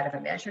get it out of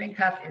a measuring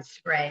cup is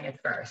spraying it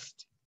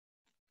first.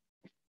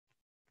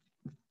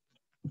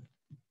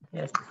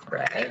 Here's the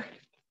spray.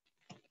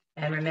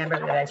 And remember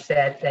that I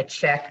said that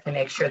check to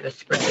make sure the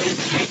spray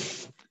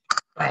is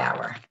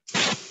flour.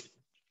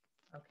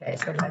 Okay,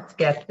 so let's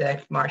get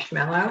the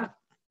marshmallow.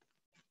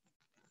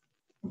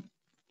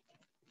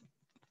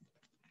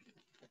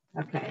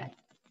 Okay,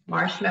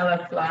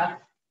 marshmallow fluff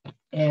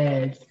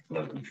is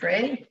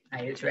gluten-free.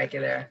 I use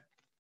regular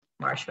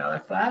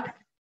marshmallow fluff.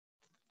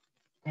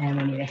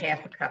 And we need a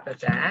half a cup of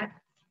that.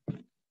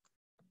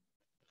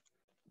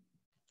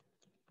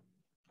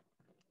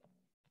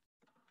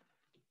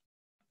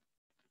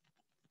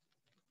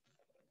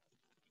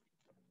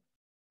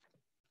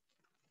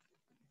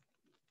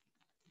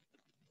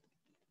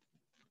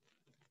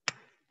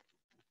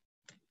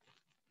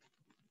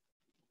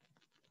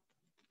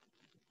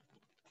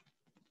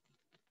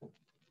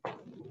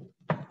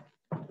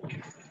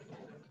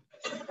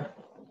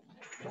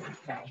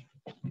 Okay,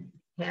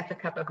 half a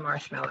cup of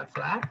marshmallow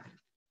fluff.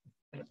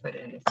 I'm going to put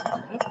it in this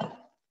cup.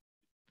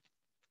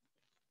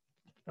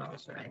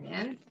 Falls right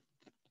in.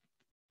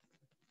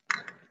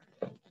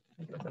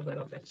 It was a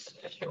little bit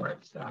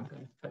short, so I'm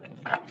going to put in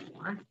a little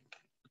more.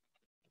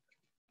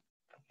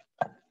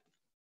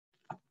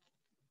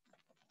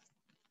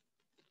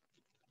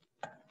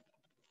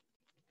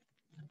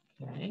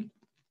 Okay.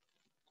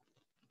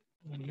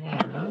 And now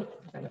I'm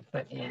going to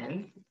put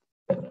in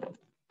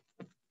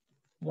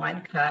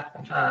 1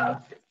 cup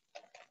of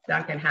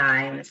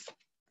Bodenheimer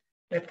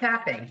with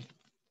topping.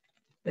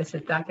 This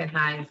is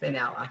Bodenheimer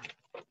vanilla.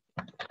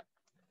 And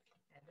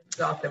this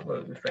is also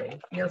gluten-free.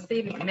 You'll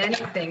see many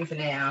things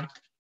now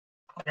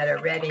that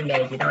are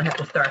ready-made. You don't have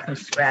to start from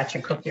scratch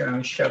and cook your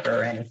own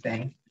sugar or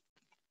anything.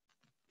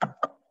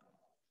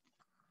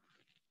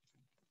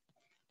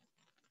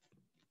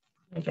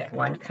 You get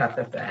 1 cup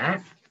of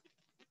that.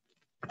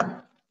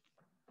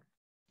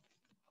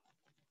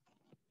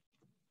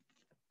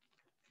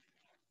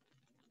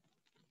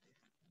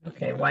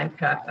 Okay, 1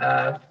 cup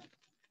of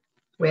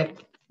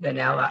whipped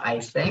vanilla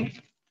icing.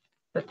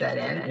 Put that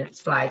in, and it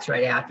slides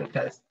right out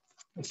because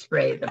we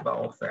sprayed the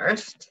bowl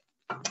first.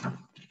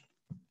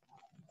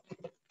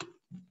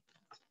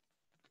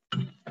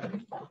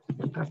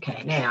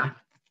 Okay, now,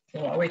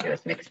 so what we do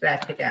is mix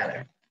that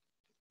together.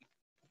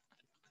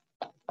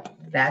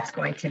 That's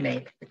going to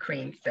make the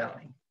cream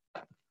filling.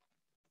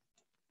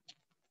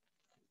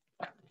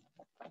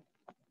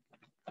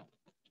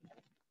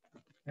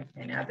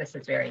 Okay, now this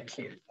is very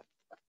cute.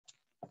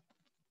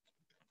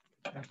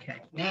 Okay,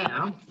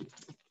 now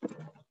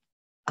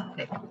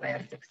take a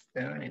plastic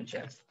spoon and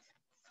just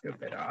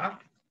scoop it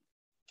off.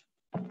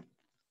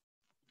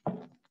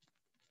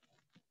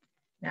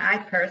 Now, I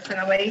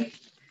personally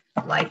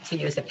like to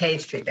use a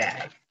pastry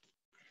bag.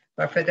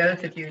 But for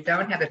those of you who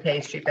don't have a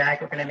pastry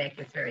bag, we're going to make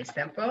this very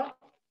simple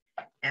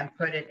and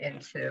put it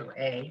into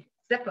a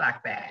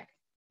Ziploc bag.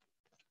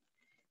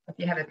 If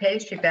you have a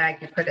pastry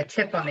bag, you put a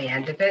tip on the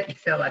end of it and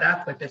fill it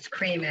up with this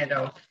cream, and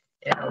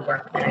it'll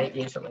work very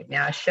easily.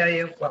 Now I'll show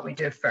you what we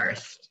do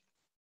first.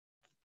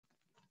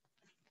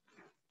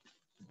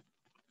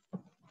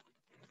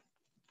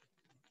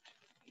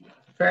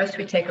 First,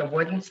 we take a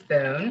wooden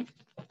spoon.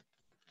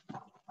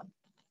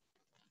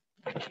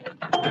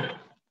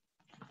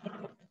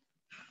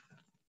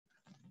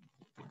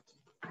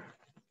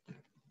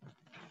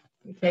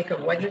 We take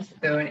a wooden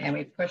spoon and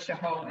we push a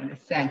hole in the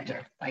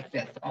center like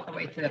this, all the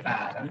way to the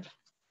bottom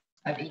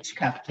of each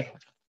cupcake.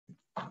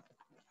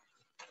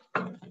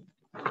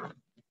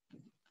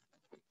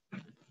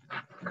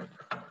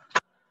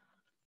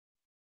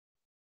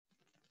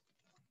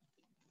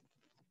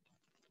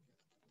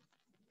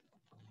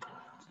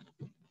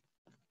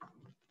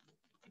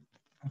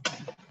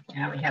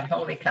 Now we have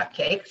holy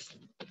cupcakes,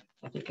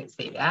 if you can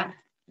see that.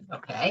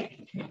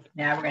 Okay,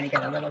 now we're going to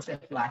get a little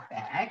Ziploc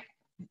bag.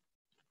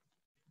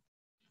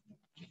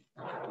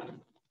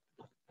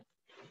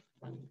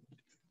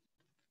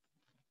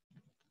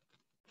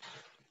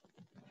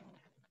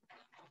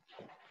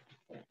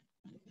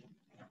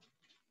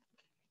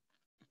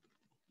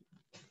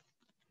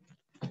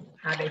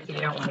 Obviously, you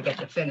don't want to get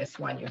the thinnest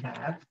one you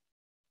have,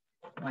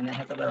 one that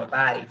has a little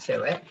body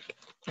to it.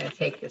 I'm going to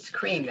take this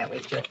cream that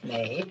we've just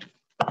made,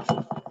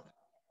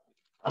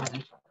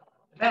 the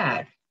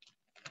bag.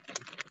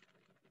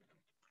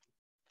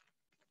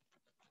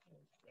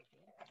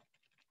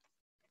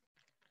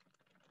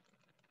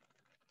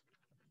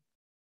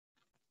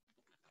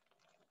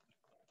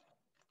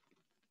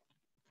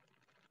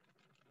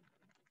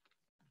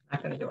 I'm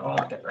not going to do all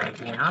of it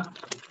right now,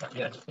 but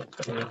you'll just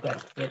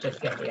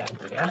get the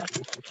idea.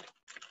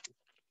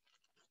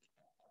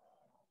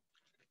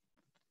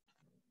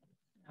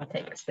 I'll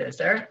take a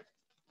scissor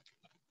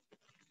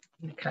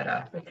and cut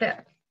off the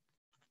tip.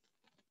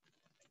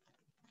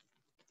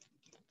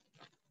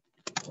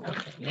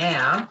 Okay,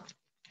 now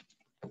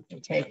we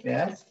take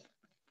this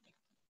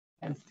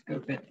and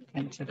scoop it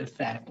into the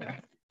center.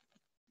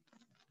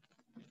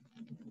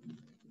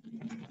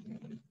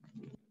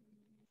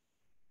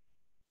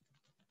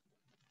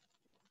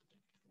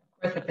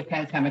 Of course, it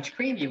depends how much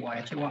cream you want.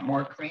 If you want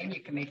more cream,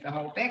 you can make the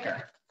hole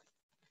bigger.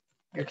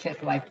 Your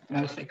kids like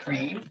mostly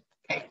cream.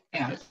 Okay,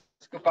 just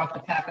scoop off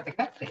the top of the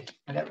cupcake.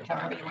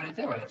 However you want to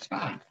do it, it's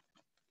fine.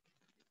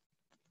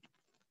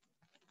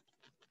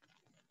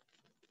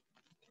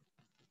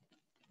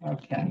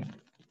 Okay.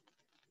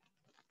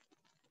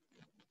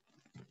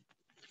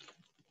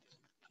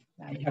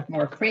 Now you have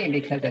more cream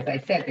because, as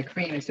I said, the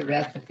cream is a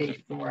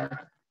recipe for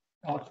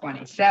all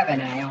 27,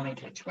 and I only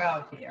did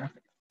 12 here.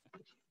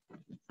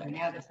 So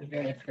now this is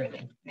very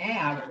pretty.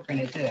 Now what we're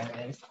going to do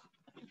is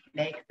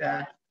make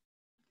the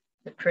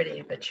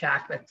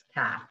chocolate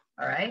top.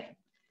 All right,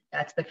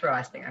 that's the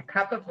frosting. A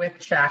cup of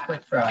whipped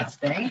chocolate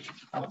frosting.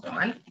 Hold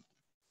on.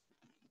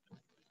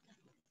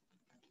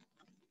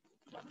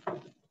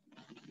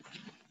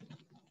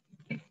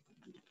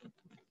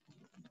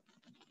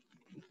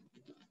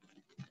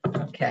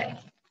 Okay,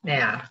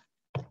 now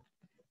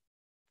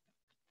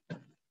I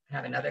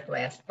have another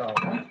glass bowl.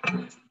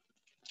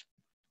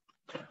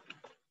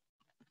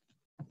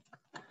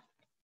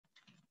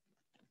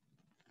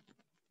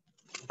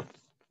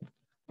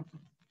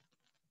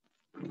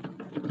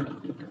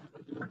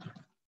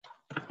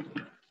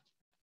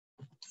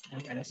 I'm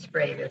going to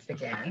spray this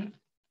again.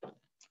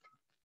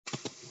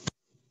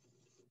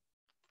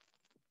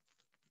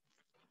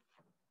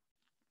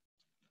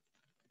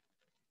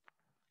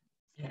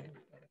 And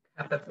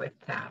a cup of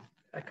whipped top,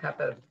 a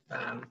cup of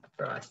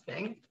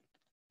frosting.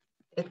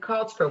 It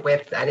calls for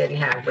whipped. I didn't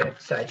have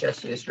whipped, so I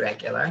just used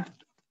regular.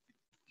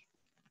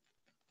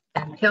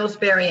 And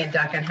Pillsbury and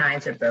Duncan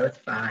Hines are both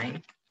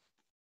fine.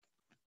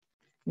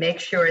 Make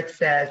sure it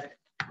says,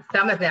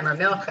 some of them are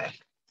milchik.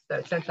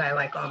 So since I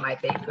like all my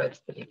baked goods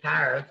to be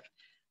parve,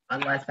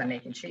 unless I'm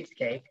making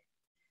cheesecake,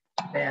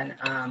 then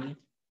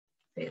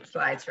it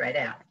slides right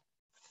out.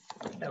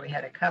 So we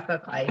had a cup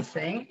of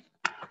icing.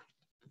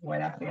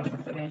 What else we have to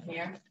put in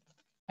here?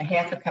 A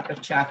half a cup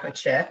of chocolate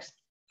chips.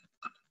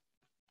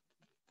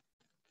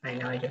 I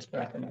know I just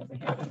brought them over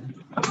here.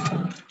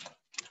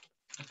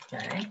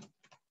 Okay.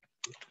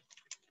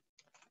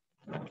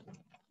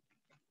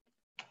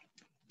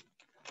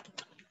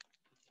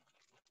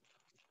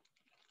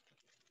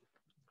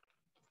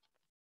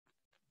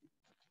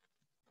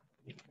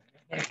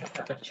 Half a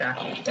cup of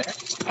chocolate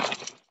chips.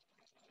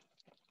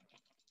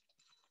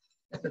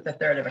 This is a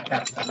third of a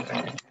cup. So I'm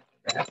going to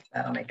rest.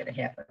 That'll make it a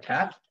half a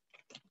cup.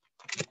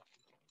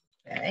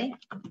 Okay.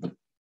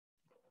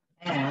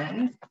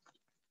 And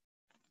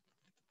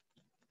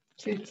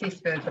 2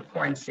 teaspoons of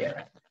corn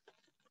syrup.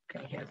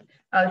 Okay, here's,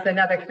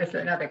 this is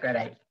another good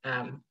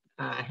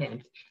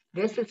hint.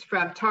 This is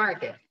from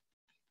Target.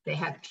 They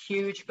have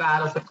huge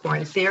bottles of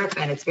corn syrup,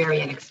 and it's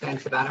very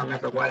inexpensive. I don't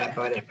remember what I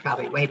bought it,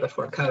 probably way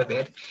before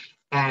COVID,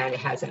 and it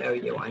has an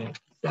OU on it.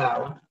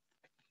 So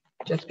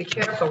just be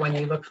careful when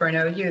you look for an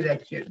OU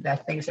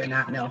that things are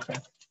not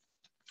melted.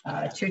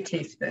 2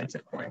 teaspoons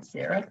of corn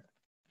syrup.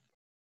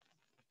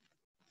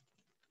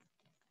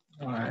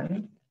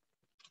 1.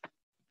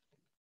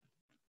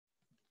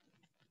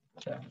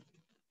 2.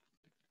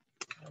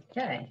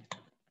 Okay.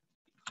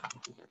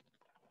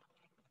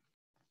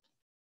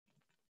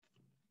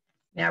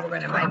 Now we're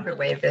going to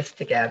microwave this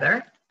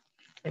together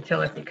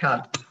until it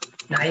becomes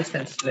nice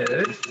and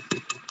smooth.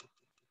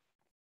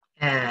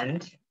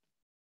 And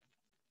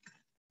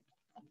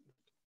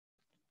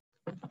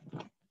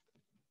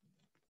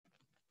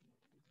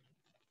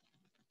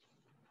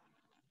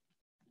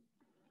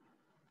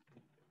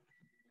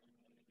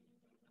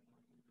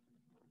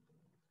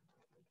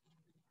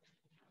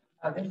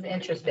oh, this is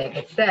interesting.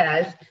 It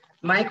says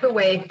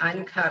microwave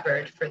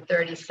uncovered for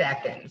 30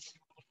 seconds.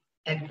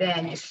 And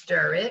then you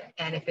stir it.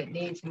 And if it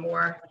needs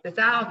more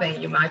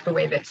dissolving, you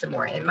microwave it some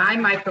more. In my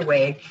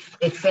microwave,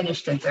 it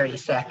finished in 30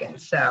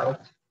 seconds. So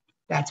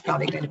that's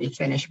probably going to be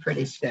finished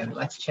pretty soon.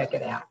 Let's check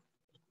it out.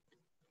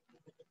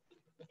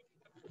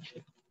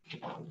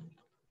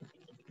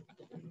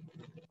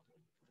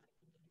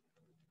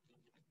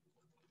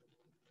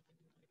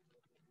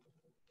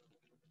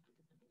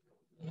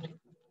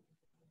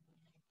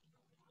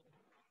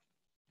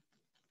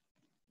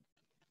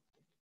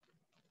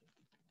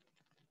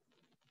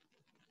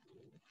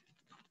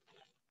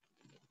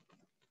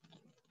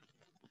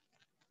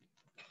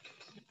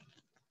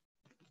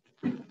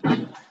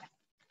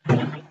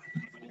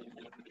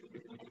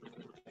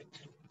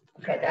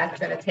 Okay, that's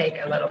going to take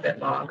a little bit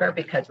longer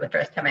because the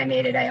first time I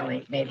made it, I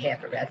only made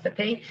half a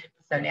recipe.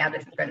 So now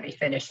this is going to be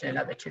finished in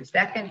another 2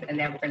 seconds. And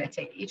then we're going to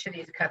take each of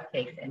these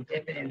cupcakes and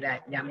dip it in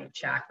that yummy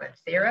chocolate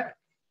syrup.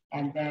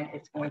 And then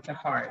it's going to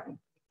harden.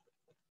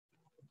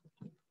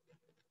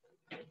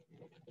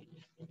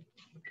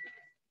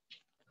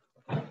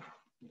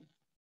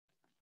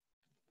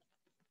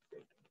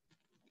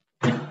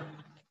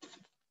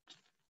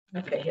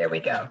 Okay, here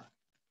we go.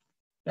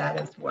 That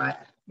is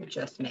what we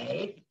just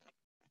made.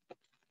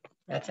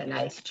 That's a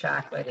nice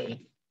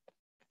chocolatey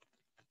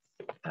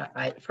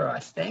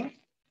frosting.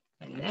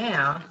 And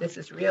now this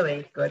is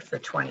really good for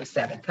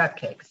 27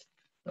 cupcakes,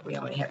 but we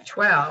only have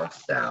 12.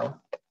 So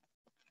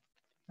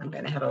I'm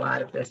going to have a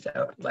lot of this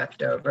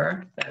left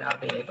over that I'll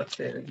be able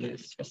to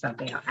use for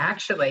something else.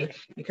 Actually,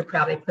 you could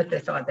probably put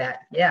this on that.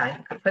 Yeah,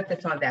 you could put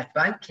this on that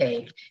bundt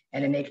cake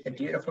and it makes a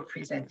beautiful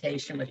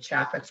presentation with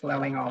chocolate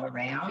flowing all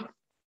around.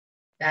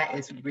 That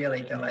is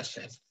really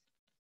delicious.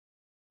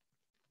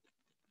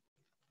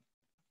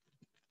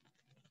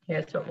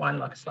 Here's what one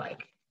looks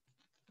like.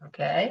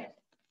 Okay,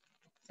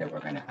 so we're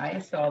going to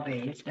ice all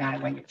these. Now,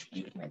 when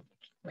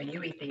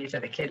you eat these,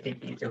 or the kids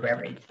eat these, or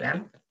whoever eats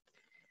them,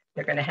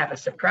 they're going to have a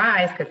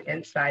surprise because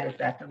inside is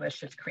that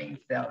delicious cream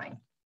filling.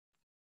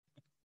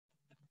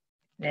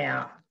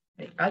 Now,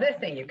 the other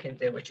thing you can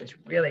do, which is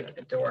really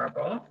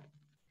adorable,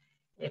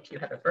 if you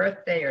have a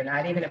birthday or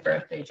not even a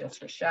birthday, just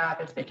for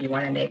Shabbos, if you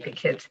want to make the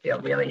kids feel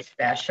really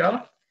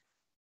special,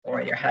 or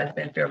your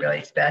husband feel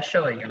really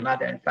special, or your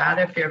mother and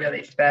father feel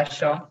really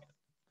special,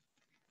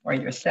 or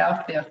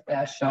yourself feel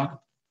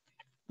special,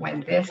 when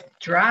this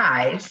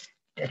dries,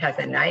 it has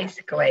a nice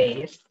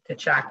glaze, the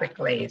chocolate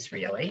glaze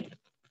really.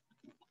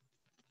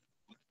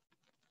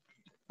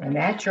 When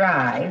that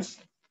dries,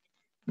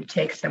 you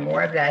take some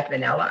more of that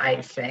vanilla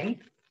icing,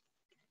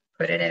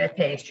 put it in a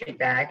pastry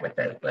bag with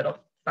a little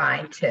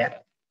fine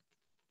tip,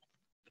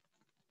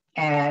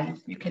 and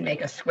you can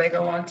make a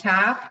swiggle on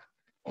top,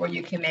 or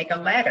you can make a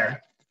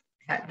letter.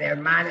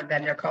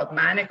 They're called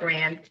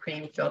monogrammed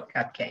cream-filled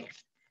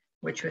cupcakes,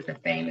 which was a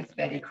famous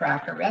Betty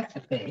Crocker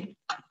recipe,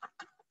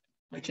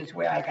 which is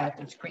where I got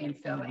this cream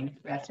filling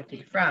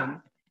recipe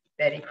from,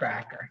 Betty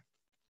Crocker.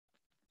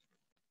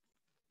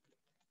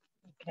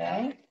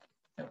 Okay,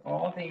 so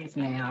all these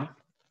now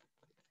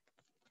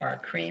are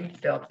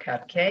cream-filled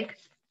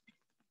cupcakes,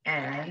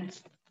 and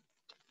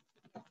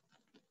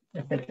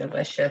with a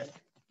delicious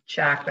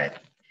chocolate.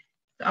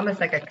 It's almost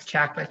like a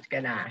chocolate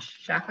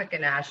ganache. Chocolate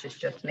ganache is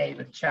just made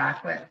with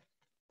chocolate,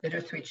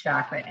 bittersweet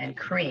chocolate, and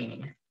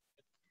cream,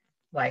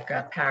 like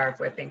a power of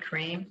whipping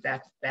cream.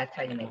 That's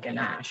how you make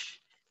ganache.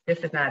 This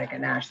is not a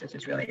ganache. This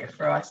is really a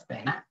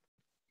frosting.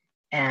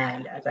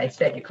 And as I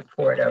said, you could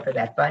pour it over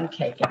that bundt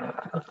cake and it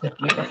looks a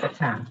beautiful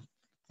time.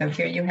 So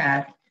here you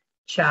have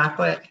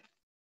chocolate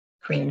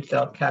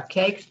cream-filled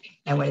cupcakes.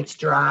 And when it's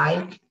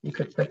dry, you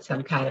could put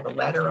some kind of a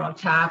letter on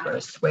top or a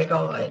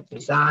swiggle, a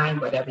design,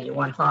 whatever you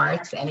want,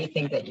 hearts,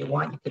 anything that you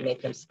want. You can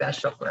make them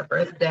special for a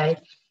birthday,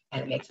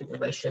 and it makes a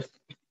delicious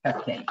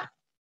cupcake.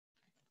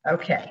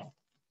 Okay.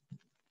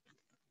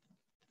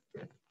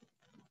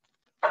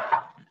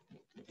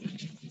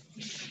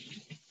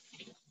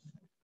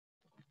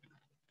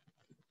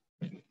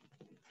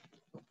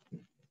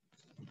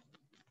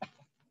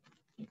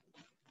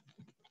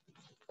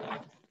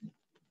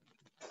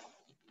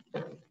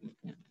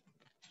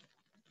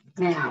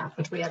 Now,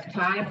 if we have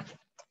time,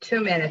 2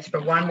 minutes for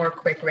one more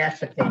quick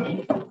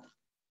recipe.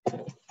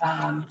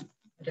 I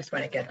just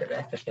want to get the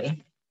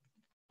recipe.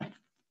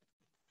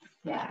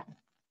 Yeah.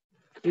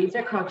 These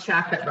are called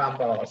chocolate rum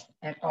balls.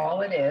 And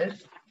all it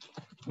is,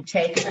 you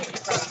take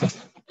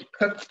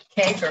cooked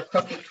cake or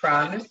cookie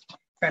crumbs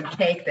from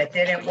cake that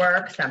didn't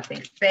work, something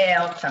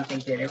failed, something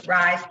didn't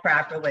rise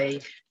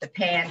properly, the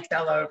pan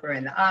fell over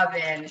in the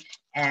oven,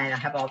 and I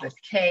have all this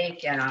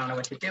cake and I don't know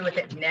what to do with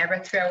it. Never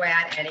throw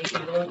out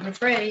anything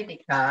gluten-free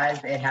because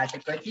it has a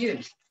good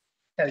use.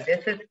 So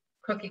this is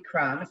cookie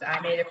crumbs. I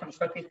made it from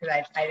cookies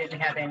because I didn't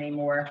have any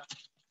more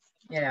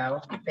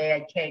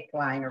bad cake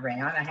lying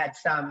around. I had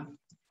some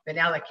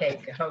vanilla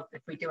cake. I hope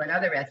if we do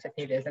another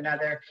recipe, there's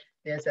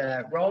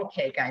a roll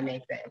cake I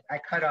make that I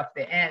cut off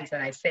the ends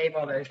and I save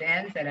all those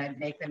ends and I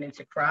make them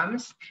into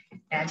crumbs.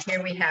 And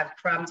here we have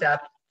crumbed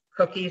up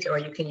cookies, or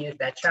you can use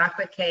that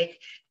chocolate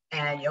cake,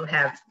 and you'll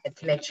have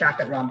to make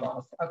chocolate rum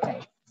balls.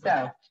 Okay,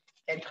 so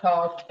it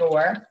calls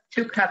for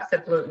 2 cups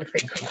of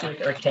gluten-free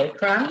cookies or cake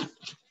crumbs,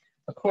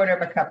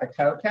 1/4 cup of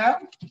cocoa,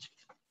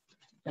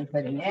 I'm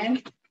putting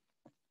in,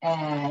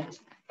 and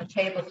a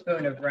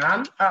tablespoon of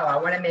rum. Oh, I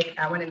want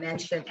to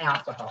mention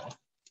alcohol.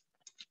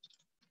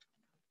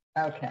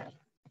 Okay.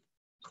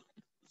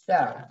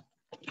 So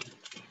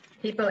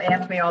people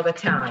ask me all the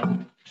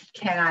time,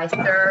 can I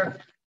serve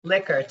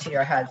liquor to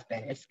your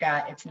husband?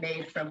 It's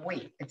made from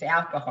wheat. It's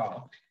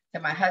alcohol.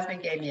 So my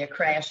husband gave me a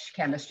crash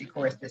chemistry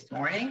course this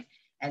morning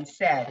and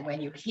said,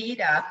 when you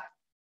heat up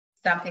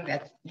something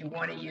that you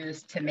want to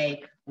use to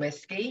make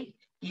whiskey,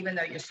 even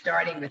though you're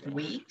starting with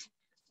wheat,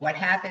 what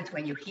happens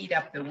when you heat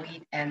up the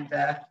wheat and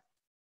the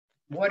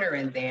water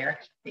in there,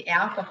 the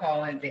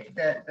alcohol and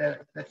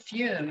the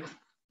fumes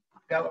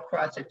go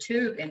across a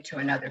tube into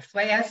another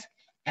flask.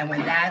 And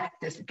when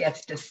this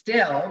gets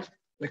distilled,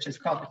 which is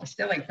called the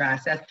distilling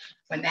process,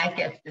 when that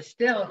gets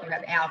distilled, you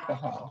have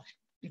alcohol.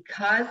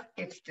 Because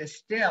it's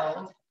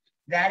distilled,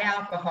 that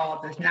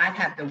alcohol does not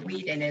have the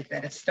wheat in it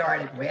that it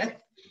started with.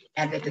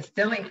 And the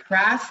distilling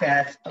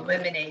process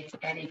eliminates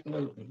any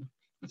gluten.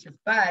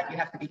 But you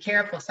have to be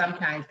careful.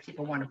 Sometimes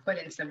people want to put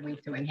in some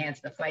wheat to enhance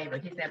the flavor.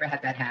 He's never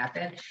had that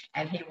happen.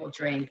 And he will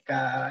drink,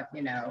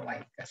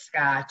 like a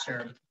scotch,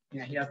 or,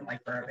 he doesn't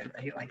like bourbon,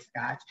 but he likes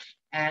scotch.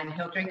 And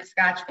he'll drink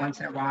scotch once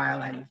in a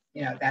while, and,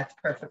 that's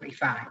perfectly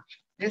fine.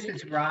 This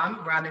is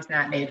rum. Rum is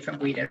not made from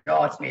wheat at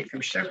all. It's made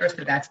from sugar,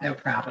 so that's no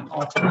problem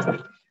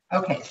ultimately.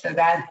 Okay, so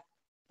that's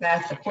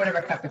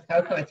 1/4 cup of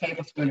cocoa, a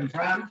tablespoon of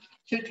rum,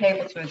 2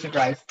 tablespoons of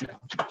rice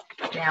milk.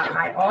 Now,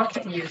 I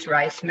often use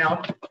rice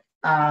milk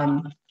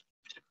to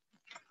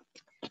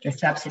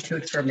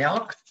substitute for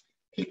milk.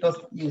 People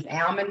use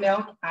almond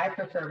milk. I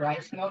prefer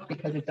rice milk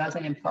because it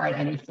doesn't impart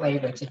any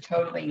flavor. It's a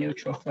totally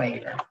neutral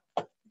flavor.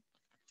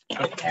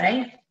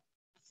 Okay,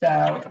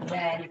 so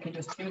then you can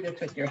just do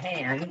this with your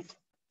hands.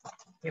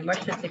 You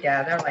mush it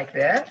together like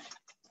this.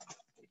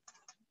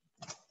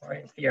 Or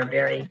if you're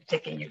very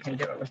picky, you can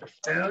do it with a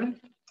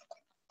spoon.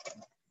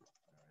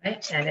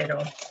 Right? And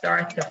it'll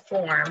start to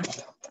form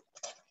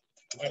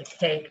a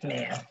cake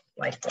mass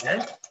like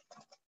this.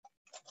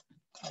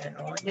 And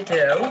all you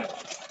do,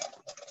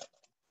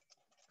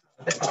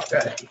 this is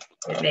good.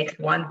 It makes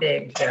one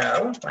big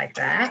dough like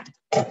that.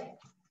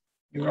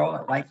 You roll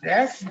it like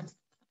this.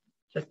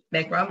 Just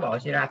make rum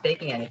balls. You're not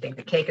baking anything.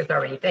 The cake is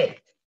already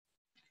baked.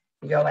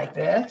 You go like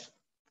this.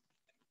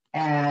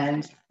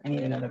 And I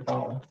need another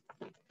bowl.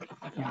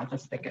 Okay, I'll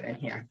just stick it in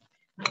here.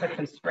 Put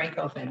some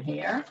sprinkles in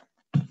here.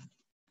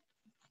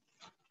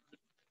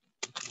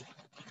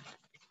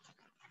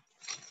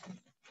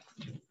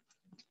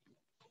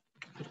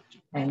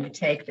 And you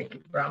take the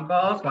rum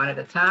balls one at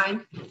a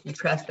time. You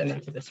press them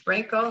into the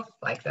sprinkles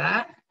like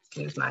that.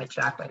 Use my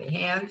chocolatey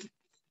hands.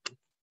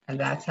 And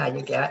that's how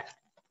you get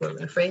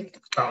gluten-free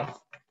balls.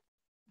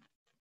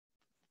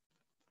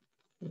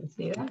 You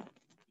see that?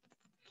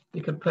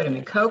 You can put them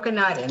in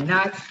coconut and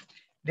nuts.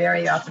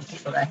 Very often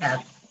people that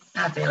have,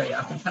 not very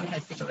often,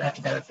 sometimes people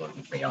that are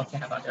gluten-free also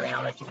have other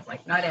allergies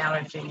like nut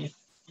allergies.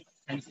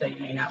 And so you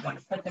may not want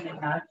to put them in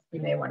nuts.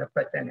 You may want to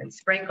put them in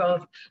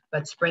sprinkles,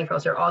 but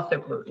sprinkles are also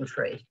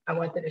gluten-free. I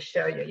wanted to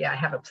show you, I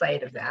have a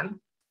plate of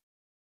them.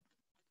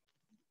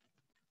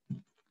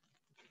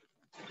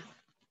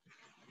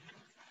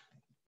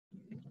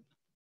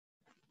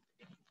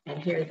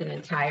 And here's an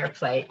entire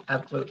plate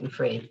of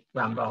gluten-free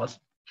rum balls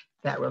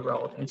that were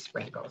rolled in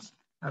sprinkles,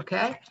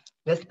 okay?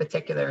 This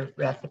particular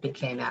recipe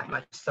came out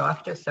much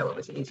softer, so it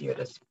was easier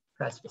to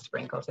press the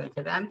sprinkles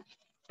into them.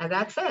 And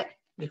that's it.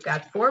 You've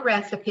got 4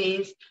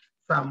 recipes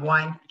from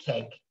 1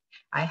 cake.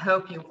 I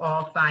hope you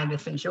all find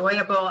this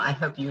enjoyable. I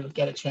hope you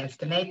get a chance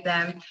to make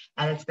them.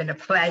 And it's been a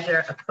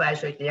pleasure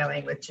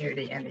dealing with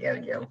Judy and the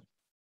OU.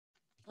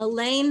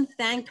 Elaine,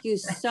 thank you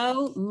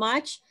so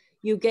much.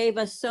 You gave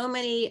us so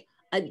many,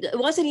 it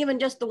wasn't even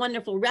just the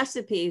wonderful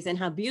recipes and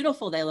how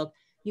beautiful they look.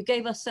 You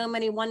gave us so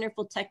many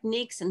wonderful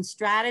techniques and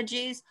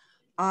strategies.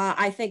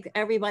 I think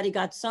everybody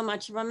got so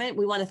much from it.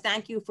 We want to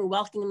thank you for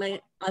welcoming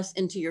us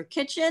into your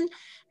kitchen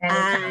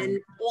and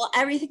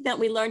everything that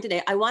we learned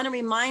today. I want to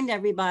remind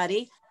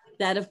everybody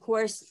that, of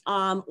course,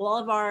 all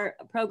of our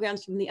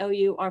programs from the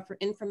OU are for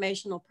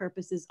informational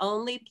purposes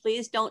only.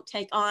 Please don't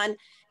take on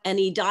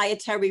any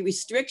dietary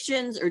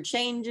restrictions or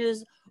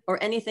changes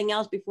or anything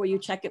else before you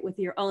check it with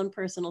your own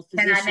personal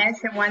physician. Can I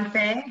mention one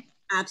thing?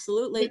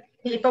 Absolutely.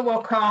 People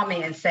will call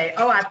me and say,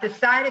 oh, I've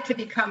decided to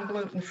become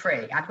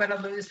gluten-free. I'm going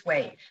to lose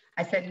weight.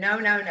 I said, no,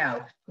 no,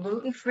 no.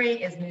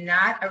 Gluten-free is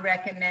not a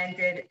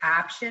recommended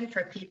option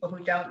for people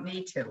who don't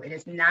need to. It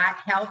is not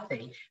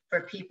healthy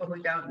for people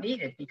who don't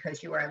need it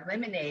because you are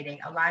eliminating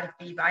a lot of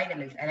B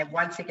vitamins. And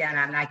once again,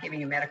 I'm not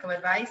giving you medical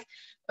advice,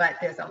 but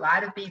there's a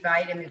lot of B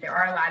vitamins. There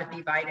are a lot of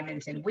B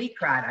vitamins in wheat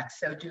products.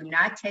 So do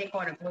not take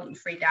on a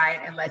gluten-free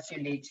diet unless you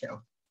need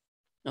to.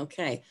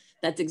 Okay,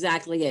 that's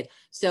exactly it.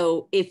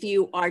 So if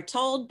you are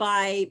told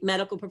by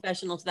medical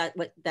professionals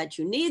that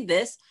you need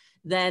this,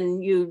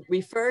 then you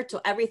refer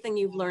to everything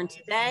you've learned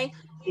today.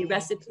 The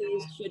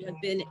recipes should have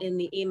been in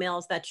the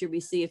emails that you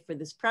received for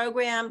this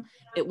program.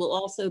 It will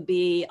also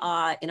be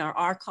in our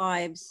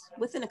archives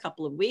within a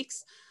couple of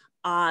weeks.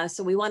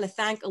 So we want to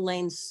thank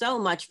Elaine so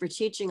much for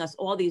teaching us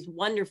all these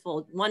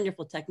wonderful,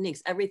 wonderful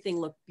techniques.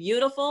 Everything looked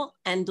beautiful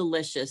and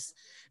delicious.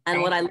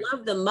 And what I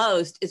love the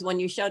most is when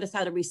you showed us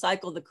how to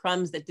recycle the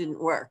crumbs that didn't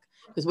work,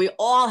 because we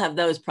all have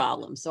those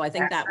problems. So I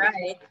think that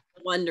was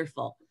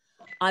wonderful.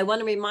 I want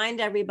to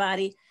remind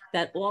everybody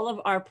that all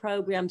of our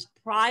programs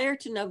prior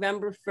to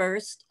November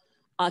 1st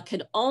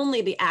can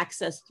only be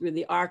accessed through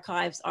the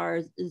archives.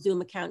 Our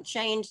Zoom account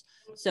changed,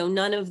 so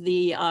none of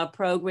the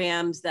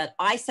programs that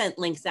I sent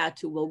links out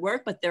to will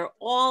work, but they're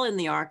all in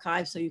the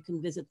archive, so you can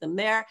visit them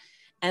there.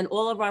 And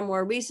all of our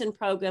more recent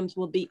programs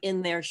will be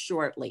in there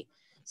shortly.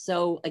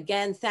 So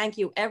again, thank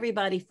you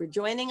everybody for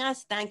joining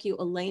us. Thank you,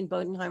 Elaine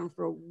Bodenheimer,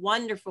 for a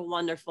wonderful,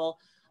 wonderful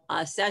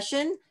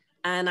session.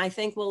 And I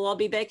think we'll all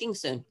be baking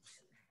soon.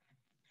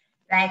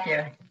 Thank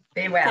you.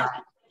 Be well.